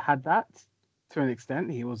Genesio had that to an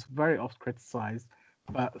extent. He was very oft criticised,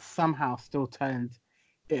 but somehow still turned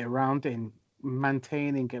it around in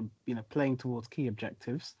maintaining and playing towards key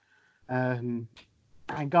objectives. And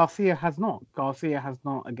Garcia has not. Garcia has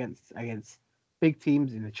not against big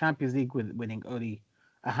teams in the Champions League, winning only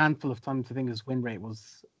a handful of times. I think his win rate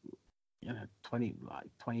was 20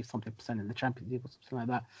 something % in the Champions League or something like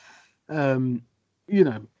that.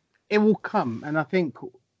 It will come, and I think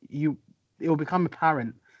it will become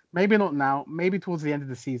apparent. Maybe not now. Maybe towards the end of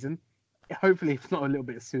the season. Hopefully, if not a little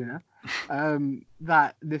bit sooner.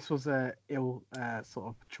 That this was a ill sort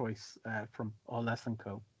of choice from Oles and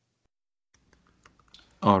Co.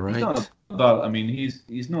 All right. I mean,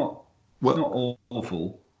 he's not Well, not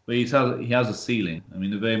awful, but he has a ceiling. I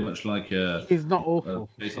mean, they're very much like He's not awful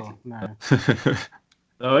for basically. sure. No.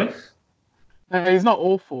 Sorry. No, he's not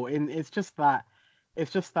awful. It's just that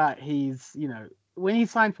he's, when he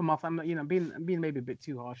signed for Marseille, I'm being maybe a bit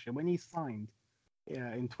too harsh here. When he signed,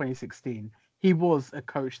 in 2016, he was a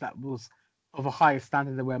coach that was of a higher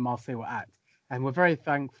standard than where Marseille were at, and we're very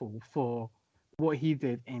thankful for what he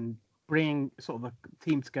did in bringing sort of a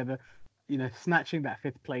team together, snatching that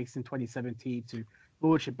 5th place in 2017 to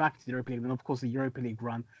launch it back to the Europa League, and of course the Europa League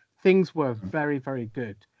run. Things were very, very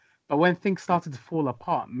good. But when things started to fall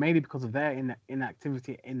apart, mainly because of their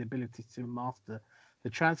inactivity, inability to master the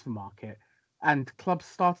transfer market, and clubs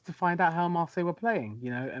started to find out how Marseille were playing,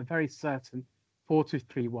 a very certain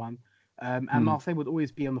 4-2-3-1, and Marseille would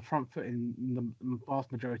always be on the front foot in the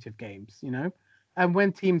vast majority of games, And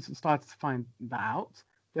when teams started to find that out,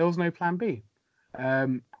 there was no plan B,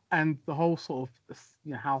 and the whole sort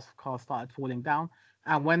of house of cards started falling down.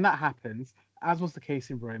 And when that happens, as was the case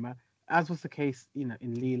in Roma, as was the case, in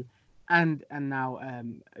Lille, and now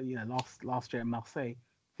last year in Marseille,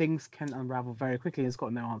 things can unravel very quickly. It's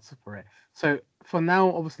got no answer for it. So for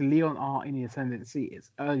now, obviously Lyon are in the ascendancy.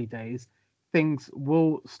 It's early days. Things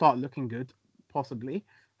will start looking good, possibly.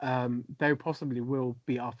 They possibly will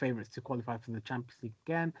be our favourites to qualify for the Champions League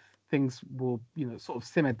again. Things will, sort of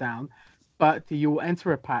simmer down, but you'll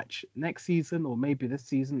enter a patch next season or maybe this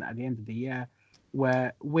season at the end of the year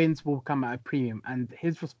where wins will come at a premium, and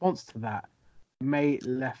his response to that may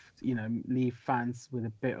leave fans with a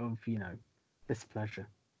bit of displeasure.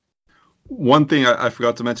 One thing I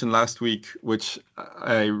forgot to mention last week, which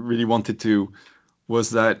I really wanted to, was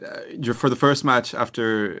that for the first match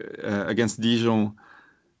after against Dijon,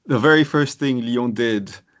 the very first thing Lyon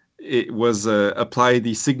did was apply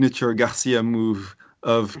the signature Garcia move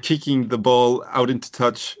of kicking the ball out into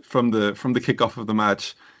touch from the kickoff of the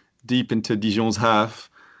match deep into Dijon's half.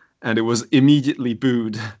 And it was immediately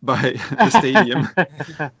booed by the stadium.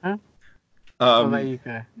 Well, there you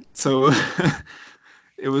go. So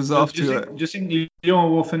it was off do you think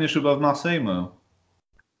Lyon will finish above Marseille, Mo?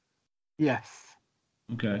 Yes.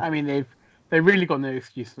 Okay. I mean, they've really got no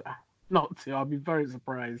excuse not to. I'll be very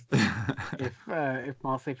surprised if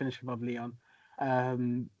Marseille finish above Lyon.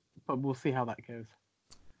 But we'll see how that goes.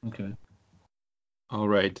 Okay. All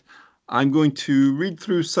right. I'm going to read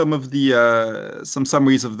through some of the some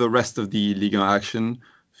summaries of the rest of the Ligue 1 action.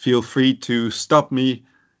 Feel free to stop me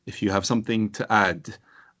if you have something to add.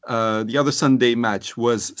 The other Sunday match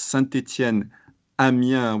was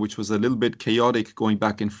Saint-Étienne-Amiens, which was a little bit chaotic, going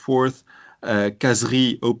back and forth.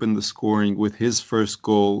 Kazri opened the scoring with his first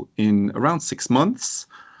goal in around 6 months.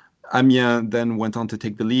 Amiens then went on to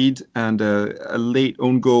take the lead, and a late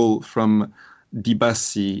own goal from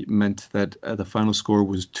Dibassi meant that the final score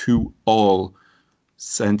was 2-2.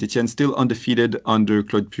 Saint-Étienne still undefeated under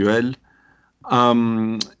Claude Puel.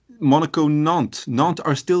 Monaco-Nantes. Nantes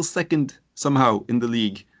are still second somehow in the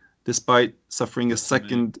league, despite suffering a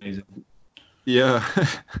second. Amazing. Yeah.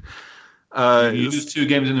 You lose 2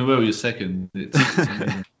 games in a row, you're second. It's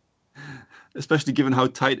amazing. Especially given how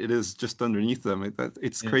tight it is just underneath them.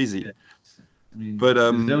 It's crazy. Yeah. I mean, but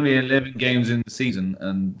there's only 11 games in the season,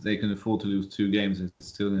 and they can afford to lose 2 games. It's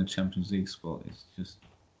still in a Champions League spot. It's just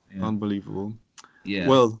unbelievable. Yeah.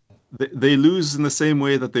 Well, they lose in the same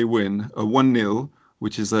way that they win, a 1-0,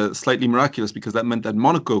 which is slightly miraculous because that meant that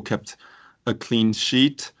Monaco kept a clean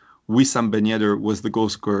sheet. Wissam Ben Yedder was the goal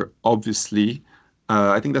scorer, obviously.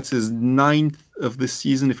 I think that's his 9th of the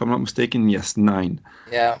season, if I'm not mistaken. Yes, 9.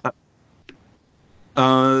 Yeah.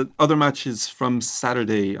 Other matches from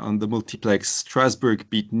Saturday on the multiplex. Strasbourg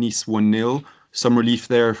beat Nice 1-0. Some relief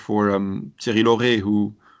there for Thierry Lauré,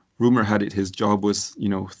 who rumor had it his job was,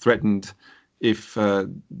 threatened if the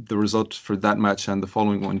result for that match and the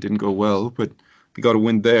following one didn't go well. But we got a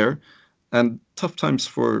win there. And tough times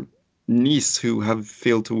for Nice, who have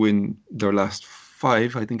failed to win their last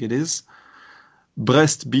 5, I think it is.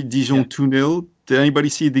 Brest beat Dijon 2-0. Did anybody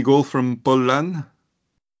see the goal from Paul Lannes?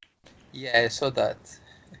 Yeah, I saw that.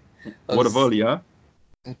 What a volley, huh?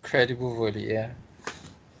 Incredible volley, yeah.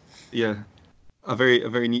 Yeah, a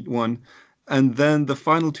very neat one. And then the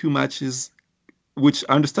final 2 matches, which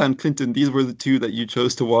I understand, Clinton, these were the 2 that you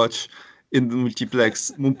chose to watch in the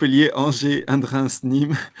multiplex. Montpellier, Angers, and Reims,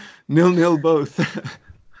 Nîmes. 0-0 both.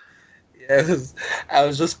 Yeah, I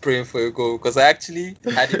was just praying for a goal because I actually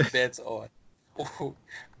had a bet on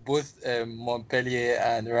both Montpellier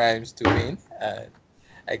and Reims to win.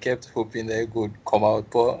 I kept hoping they would come out,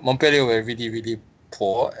 but Montpellier were really, really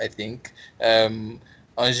poor, I think. Angers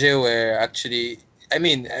were actually, I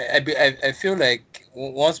mean, I feel like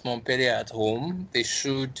once Montpellier at home,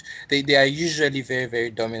 they are usually very, very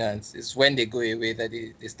dominant. It's when they go away that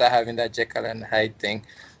they start having that Jekyll and Hyde thing.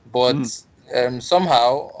 But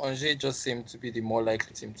somehow Angers just seemed to be the more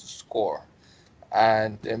likely team to score,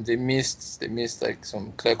 and they missed like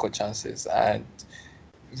some clear-cut chances. And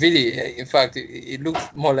really, in fact, it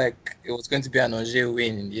looked more like it was going to be an Angers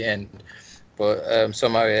win in the end. But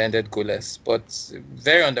somehow it ended goalless. But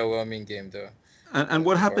very underwhelming game, though. And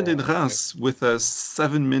what happened in Reims with a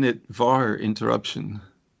 7-minute VAR interruption?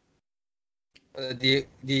 The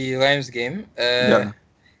Reims game. Yeah.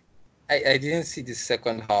 I didn't see the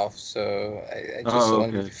second half, so I just saw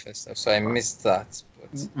only the first half, so I missed that.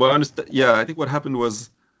 But... Well, I understand. Yeah, I think what happened was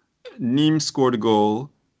Nîmes scored a goal.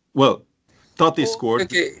 Well, thought they scored.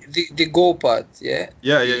 Okay, the goal part, yeah.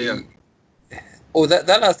 Yeah. Oh, that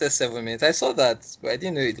lasted 7 minutes. I saw that, but I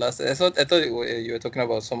didn't know it lasted. I thought you were talking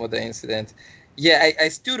about some other incident. Yeah, I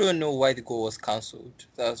still don't know why the goal was cancelled.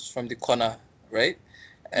 That was from the corner, right?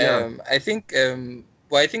 I think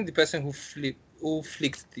I think the person who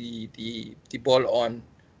flicked the ball on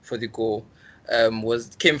for the goal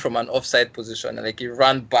came from an offside position, and like he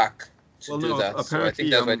ran back to do that. Apparently, so I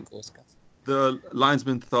think that's why the goal was cancelled. The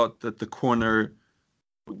linesman thought that the corner,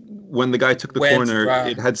 when the guy took the corner,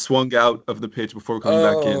 it had swung out of the pitch before coming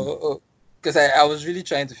back in. Because I was really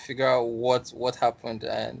trying to figure out what happened,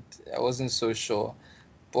 and I wasn't so sure.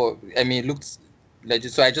 But I mean, it looked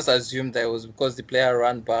legit, so I just assumed that it was because the player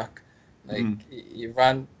ran back. Like he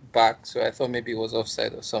ran back, so I thought maybe it was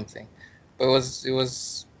offside or something. But it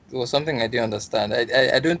was something I didn't understand.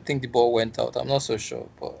 I don't think the ball went out. I'm not so sure,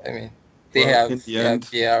 but I mean, they have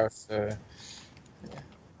VAR, so.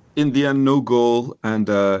 In the end, no goal, and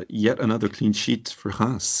yet another clean sheet for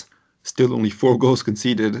Reims. Still only 4 goals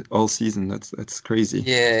conceded all season. That's crazy.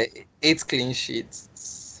 Yeah, 8 clean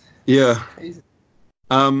sheets. Yeah. Crazy.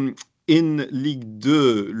 In Ligue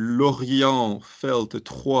 2, Lorient fell to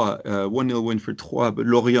 3, 1-0 win for 3, but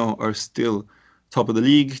Lorient are still top of the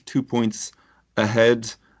league, 2 points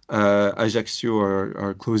ahead. Ajaccio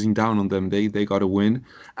are closing down on them. They got a win.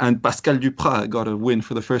 And Pascal Duprat got a win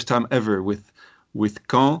for the first time ever with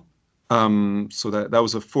Caen. So that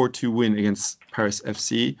was a 4-2 win against Paris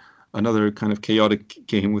FC. Another kind of chaotic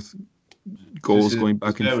game with goals going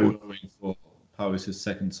back and forth. For Paris'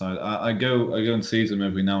 second side. I go and see them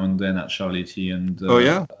every now and then at Charléty, and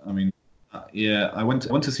I mean, I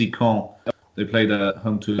went to see Caen. They played at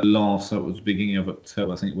home to Lens. So it was beginning of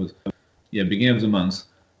October. I think it was beginning of the month.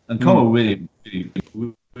 And Caen were really, really,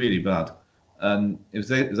 really bad. And if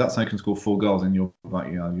that side can score 4 goals, then you're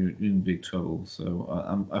in big trouble.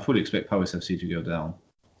 So I fully expect Paris FC to go down.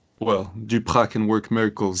 Well, Duprat can work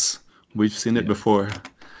miracles. We've seen it before.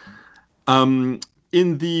 In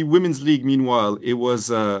the Women's League, meanwhile, it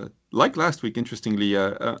was, like last week, interestingly,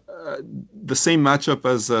 the same matchup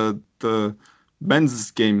as the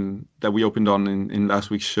men's game that we opened on in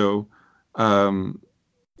last week's show.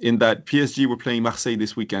 In that PSG were playing Marseille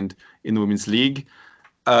this weekend in the Women's League.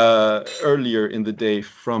 Earlier in the day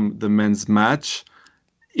from the men's match.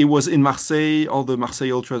 It was in Marseille, all the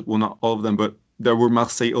Marseille Ultras, well, not all of them, but there were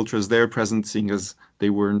Marseille Ultras there present, seeing as they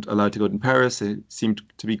weren't allowed to go to Paris. It seemed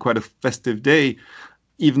to be quite a festive day,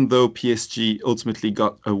 even though PSG ultimately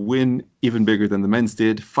got a win, even bigger than the men's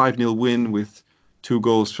did. 5-0 win with 2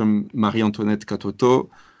 goals from Marie-Antoinette Katoto.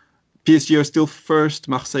 PSG are still first.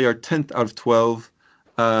 Marseille are 10th out of 12.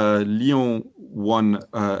 Lyon won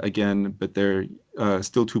again, but they're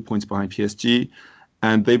still 2 points behind PSG.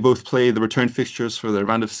 And they both play the return fixtures for the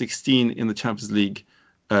round of 16 in the Champions League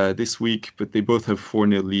this week, but they both have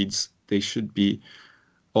 4-0 leads. They should be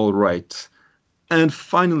all right. And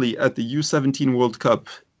finally, at the U17 World Cup,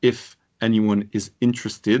 if anyone is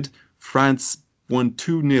interested, France won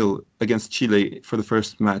 2-0 against Chile for the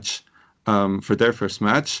first match, for their first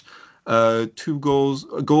match. 2 goals,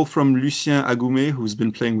 a goal from Lucien Agoumé, who's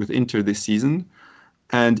been playing with Inter this season,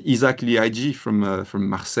 and Isaac Liaigi from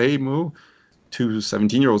Marseille, Mo, 2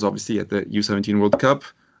 17-year-olds, obviously, at the U17 World Cup,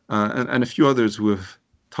 and a few others who have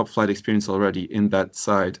top-flight experience already in that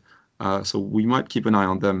side. So we might keep an eye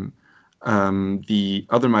on them. The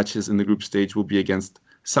other matches in the group stage will be against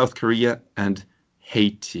South Korea and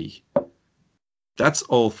Haiti. That's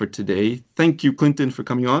all for today. Thank you, Clinton, for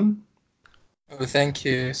coming on. Oh, thank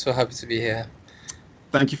you. So happy to be here.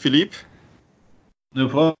 Thank you, Philippe. No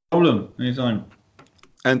problem. Anytime.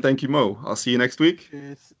 And thank you, Mo. I'll see you next week.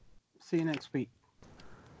 Cheers. See you next week.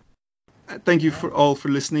 Thank you all for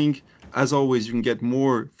listening. As always, you can get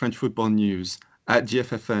more French football news at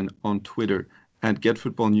GFFN on Twitter and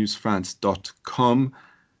getfootballnewsfrance.com.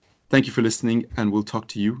 Thank you for listening, and we'll talk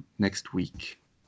to you next week.